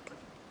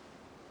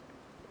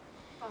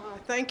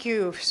 Thank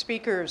you,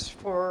 speakers,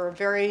 for a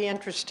very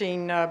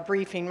interesting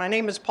briefing. My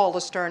name is Paula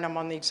Stern. I'm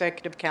on the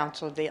Executive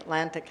Council of the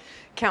Atlantic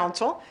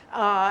Council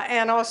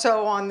and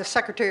also on the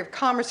Secretary of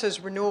Commerce's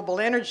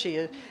Renewable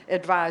Energy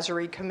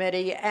Advisory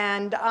Committee.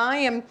 And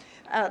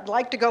I'd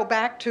like to go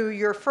back to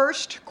your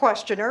first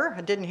questioner.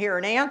 I didn't hear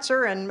an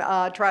answer and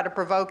try to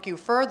provoke you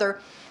further.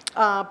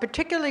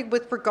 Particularly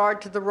with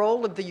regard to the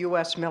role of the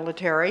U.S.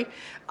 military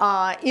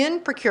in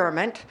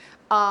procurement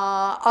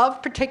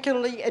of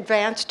particularly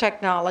advanced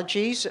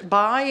technologies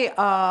by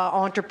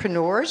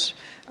entrepreneurs,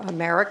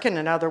 American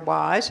and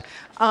otherwise.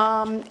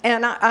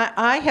 And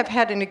I have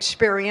had an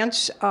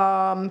experience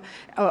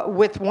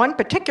with one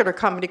particular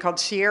company called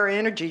Sierra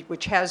Energy,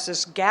 which has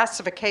this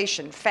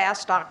gasification,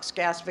 fast ox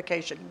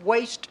gasification,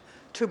 waste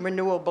to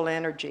renewable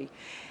energy.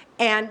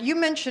 And you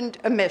mentioned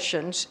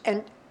emissions,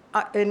 and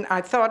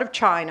I thought of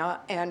China,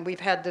 and we've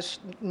had this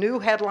new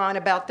headline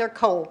about their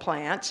coal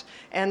plants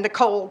and the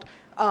coal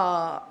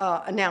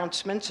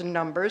announcements and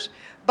numbers.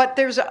 But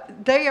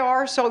they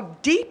are so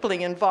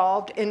deeply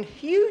involved in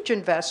huge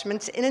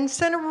investments in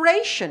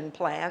incineration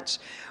plants,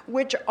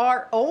 which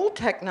are old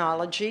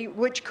technology,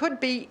 which could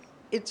be,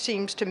 it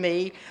seems to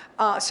me,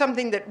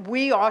 something that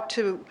we ought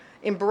to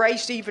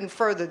embrace even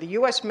further. The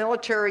U.S.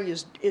 military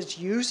is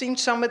using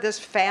some of this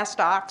fast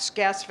ox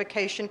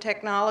gasification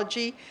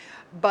technology.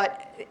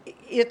 But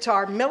it's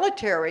our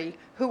military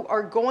who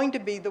are going to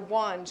be the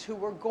ones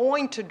who are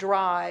going to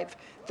drive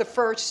the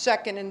first,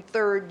 second, and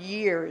third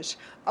years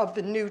of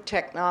the new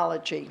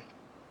technology.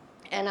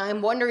 And I'm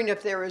wondering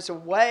if there is a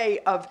way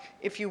of,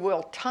 if you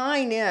will,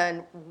 tying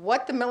in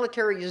what the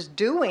military is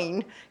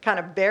doing, kind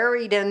of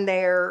buried in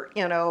their,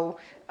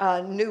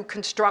 new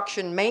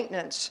construction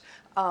maintenance,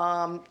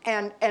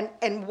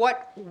 and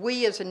what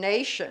we as a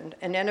nation,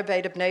 an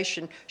innovative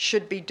nation,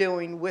 should be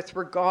doing with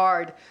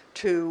regard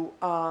to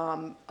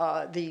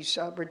these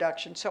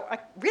reductions. So I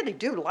really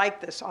do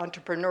like this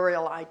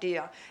entrepreneurial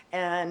idea,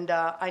 and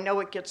I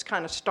know it gets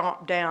kind of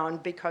stomped down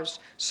because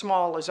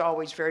small is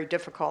always very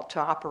difficult to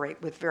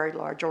operate with very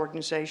large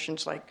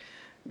organizations like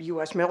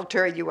U.S.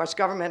 military, U.S.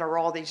 government, or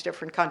all these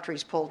different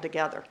countries pulled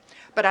together.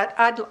 But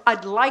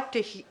I'd like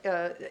to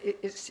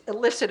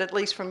elicit, at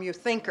least from you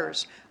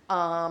thinkers,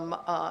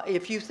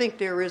 if you think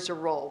there is a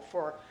role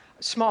for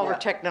smaller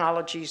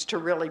technologies to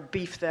really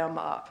beef them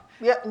up.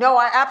 Yeah, no,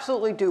 I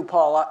absolutely do,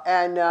 Paula,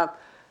 and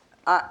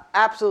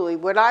absolutely.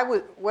 When I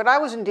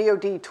was in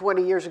DoD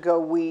 20 years ago,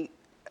 we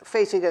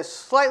facing a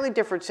slightly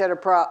different set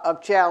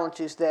of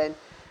challenges then.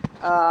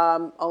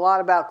 A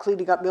lot about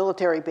cleaning up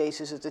military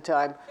bases at the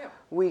time. Yeah.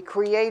 We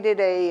created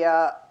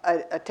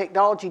a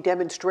technology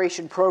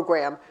demonstration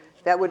program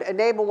that would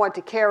enable one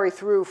to carry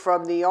through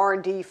from the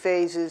R&D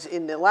phases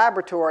in the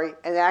laboratory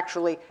and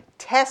actually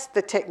test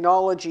the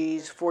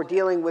technologies for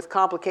dealing with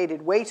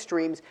complicated waste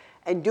streams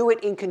and do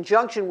it in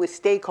conjunction with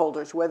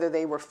stakeholders, whether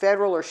they were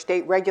federal or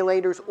state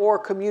regulators or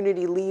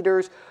community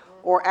leaders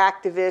or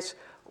activists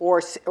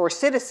or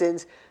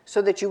citizens,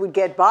 so that you would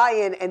get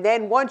buy-in. And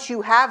then once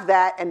you have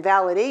that and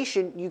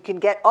validation, you can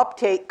get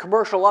uptake,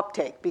 commercial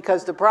uptake,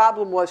 because the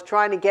problem was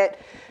trying to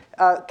get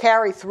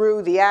carry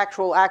through the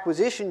actual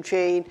acquisition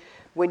chain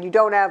when you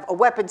don't have a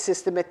weapon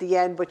system at the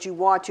end, but you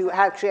want to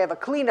actually have a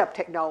cleanup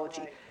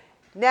technology. Right.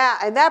 Now,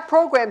 and that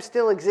program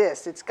still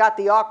exists. It's got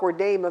the awkward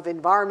name of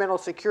Environmental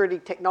Security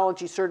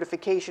Technology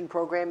Certification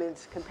Program, and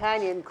its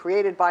companion,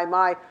 created by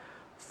my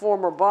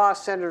former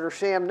boss, Senator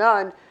Sam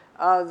Nunn,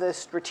 the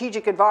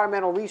Strategic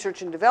Environmental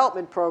Research and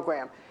Development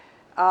Program.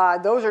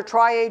 Those are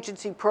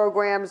tri-agency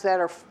programs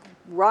that are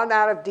run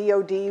out of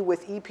DoD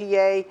with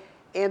EPA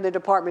and the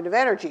Department of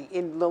Energy.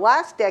 In the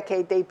last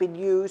decade, they've been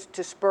used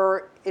to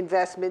spur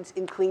investments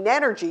in clean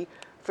energy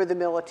for the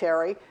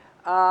military.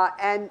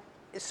 And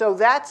so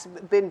that's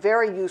been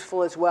very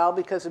useful as well,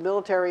 because the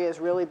military has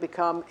really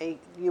become,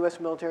 U.S.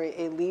 military,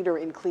 a leader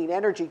in clean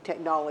energy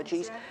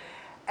technologies. Exactly.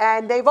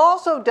 And they've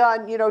also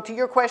done, to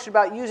your question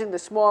about using the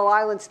small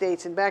island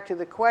states, and back to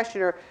the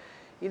questioner,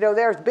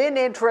 there's been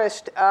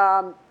interest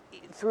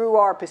through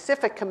our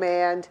Pacific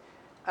Command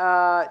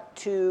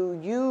to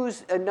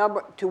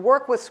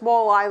work with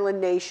small island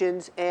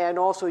nations and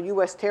also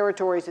U.S.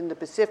 territories in the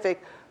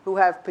Pacific who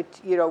have,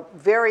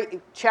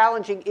 very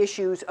challenging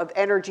issues of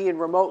energy in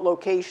remote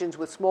locations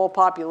with small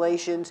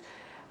populations,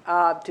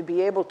 to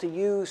be able to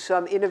use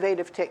some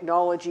innovative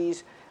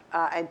technologies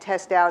and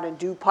test out and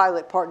do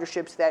pilot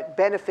partnerships that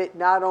benefit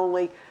not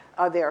only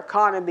their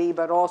economy,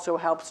 but also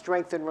help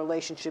strengthen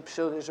relationships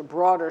so there's a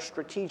broader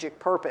strategic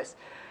purpose.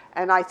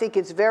 And I think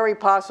it's very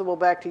possible,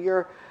 back to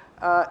your,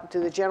 to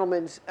the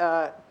gentleman's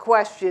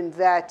question,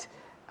 that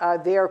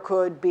there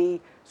could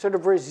be sort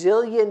of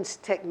resilience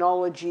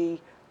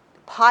technology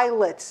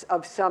pilots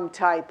of some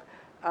type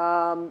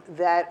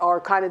that are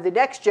kind of the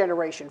next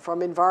generation,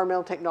 from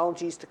environmental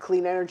technologies to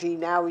clean energy.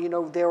 Now,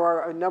 there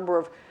are a number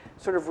of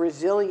sort of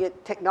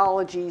resilient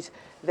technologies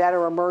that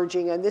are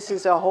emerging, and this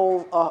is a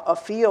whole a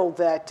field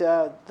that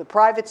the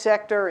private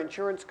sector,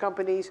 insurance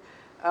companies,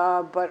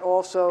 but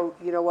also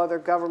other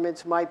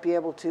governments might be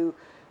able to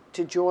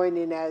join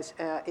in as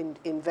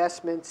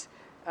investments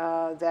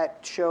that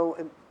show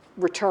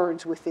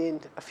returns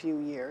within a few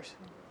years.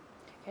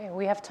 Okay,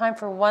 we have time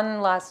for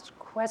one last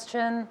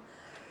question.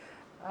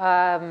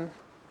 Not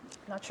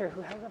sure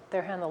who held up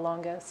their hand the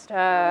longest.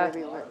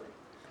 Maybe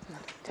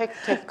take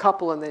a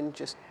couple and then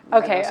just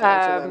okay.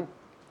 answer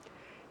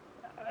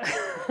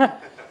them.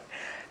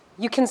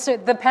 You can.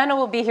 The panel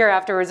will be here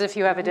afterwards if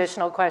you have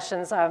additional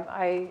questions. Third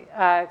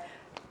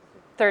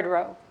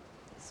row.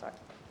 Sorry.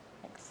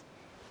 Thanks.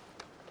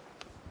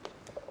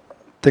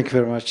 Thank you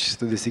very much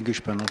to the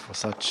distinguished panel for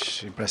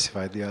such impressive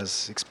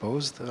ideas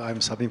exposed.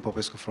 I'm Sabin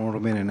Popescu from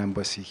Romanian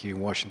Embassy here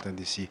in Washington,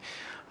 D.C.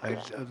 I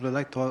would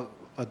like to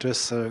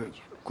address a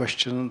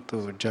question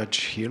to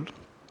Judge Hill.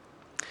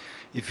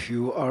 If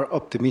you are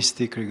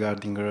optimistic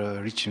regarding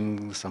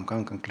reaching some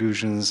kind of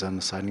conclusions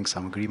and signing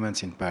some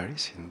agreements in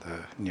Paris in the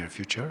near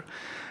future,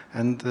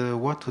 and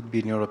what would be,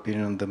 in your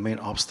opinion, the main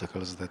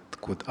obstacles that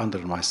could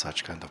undermine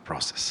such kind of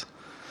process?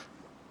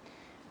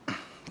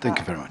 Thank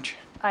you very much.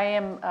 I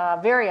am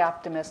very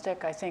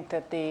optimistic. I think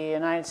that the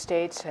United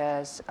States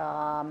has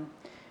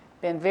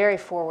been very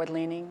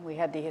forward-leaning. We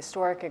had the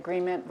historic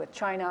agreement with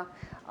China,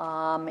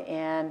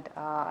 and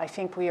I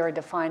think we are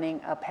defining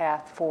a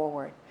path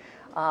forward.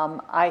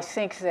 I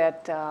think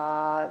that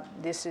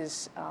this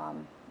is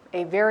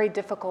a very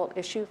difficult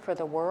issue for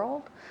the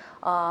world.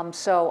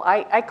 So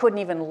I couldn't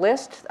even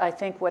list, I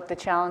think, what the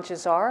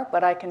challenges are,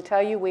 but I can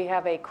tell you we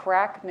have a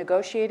crack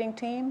negotiating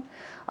team.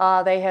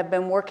 They have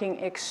been working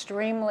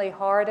extremely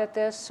hard at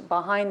this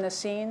behind the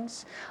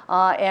scenes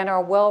and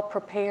are well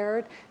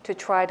prepared to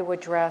try to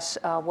address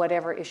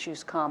whatever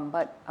issues come.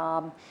 But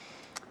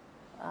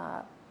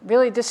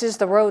really, this is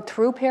the road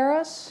through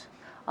Paris.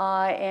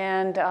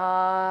 And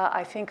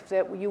I think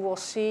that you will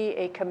see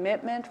a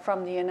commitment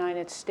from the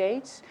United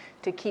States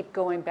to keep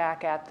going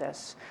back at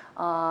this,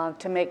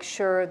 to make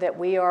sure that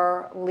we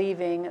are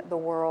leaving the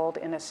world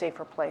in a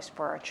safer place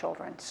for our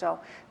children. So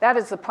that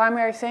is the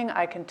primary thing.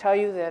 I can tell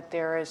you that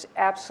there is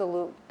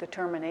absolute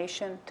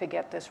determination to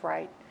get this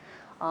right.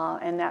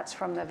 And that's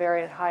from the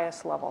very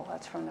highest level.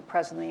 That's from the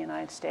President of the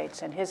United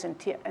States. And his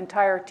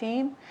entire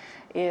team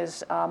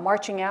is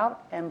marching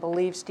out and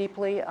believes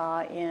deeply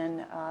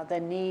in the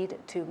need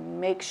to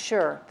make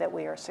sure that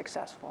we are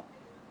successful.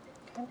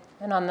 Okay.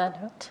 And on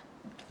that note?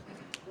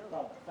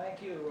 Well,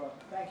 thank you,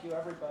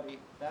 everybody.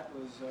 That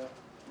was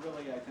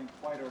really, I think,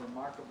 quite a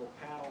remarkable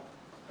panel.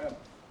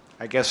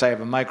 I guess I have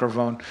a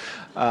microphone.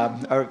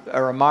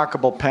 A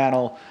remarkable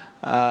panel.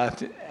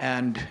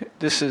 And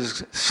this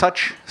is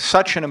such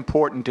an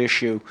important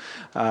issue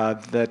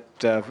that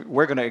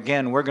we're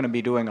going to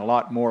be doing a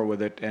lot more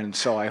with it, and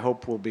so I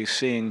hope we'll be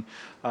seeing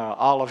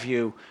all of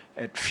you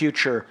at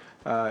future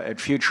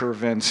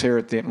events here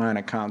at the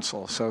Atlantic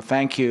Council. So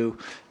thank you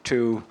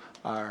to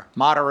our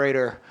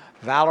moderator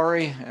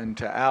Valerie, and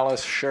to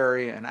Alice,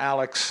 Sherry, and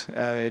Alex.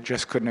 It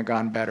just couldn't have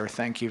gone better.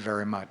 Thank you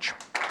very much.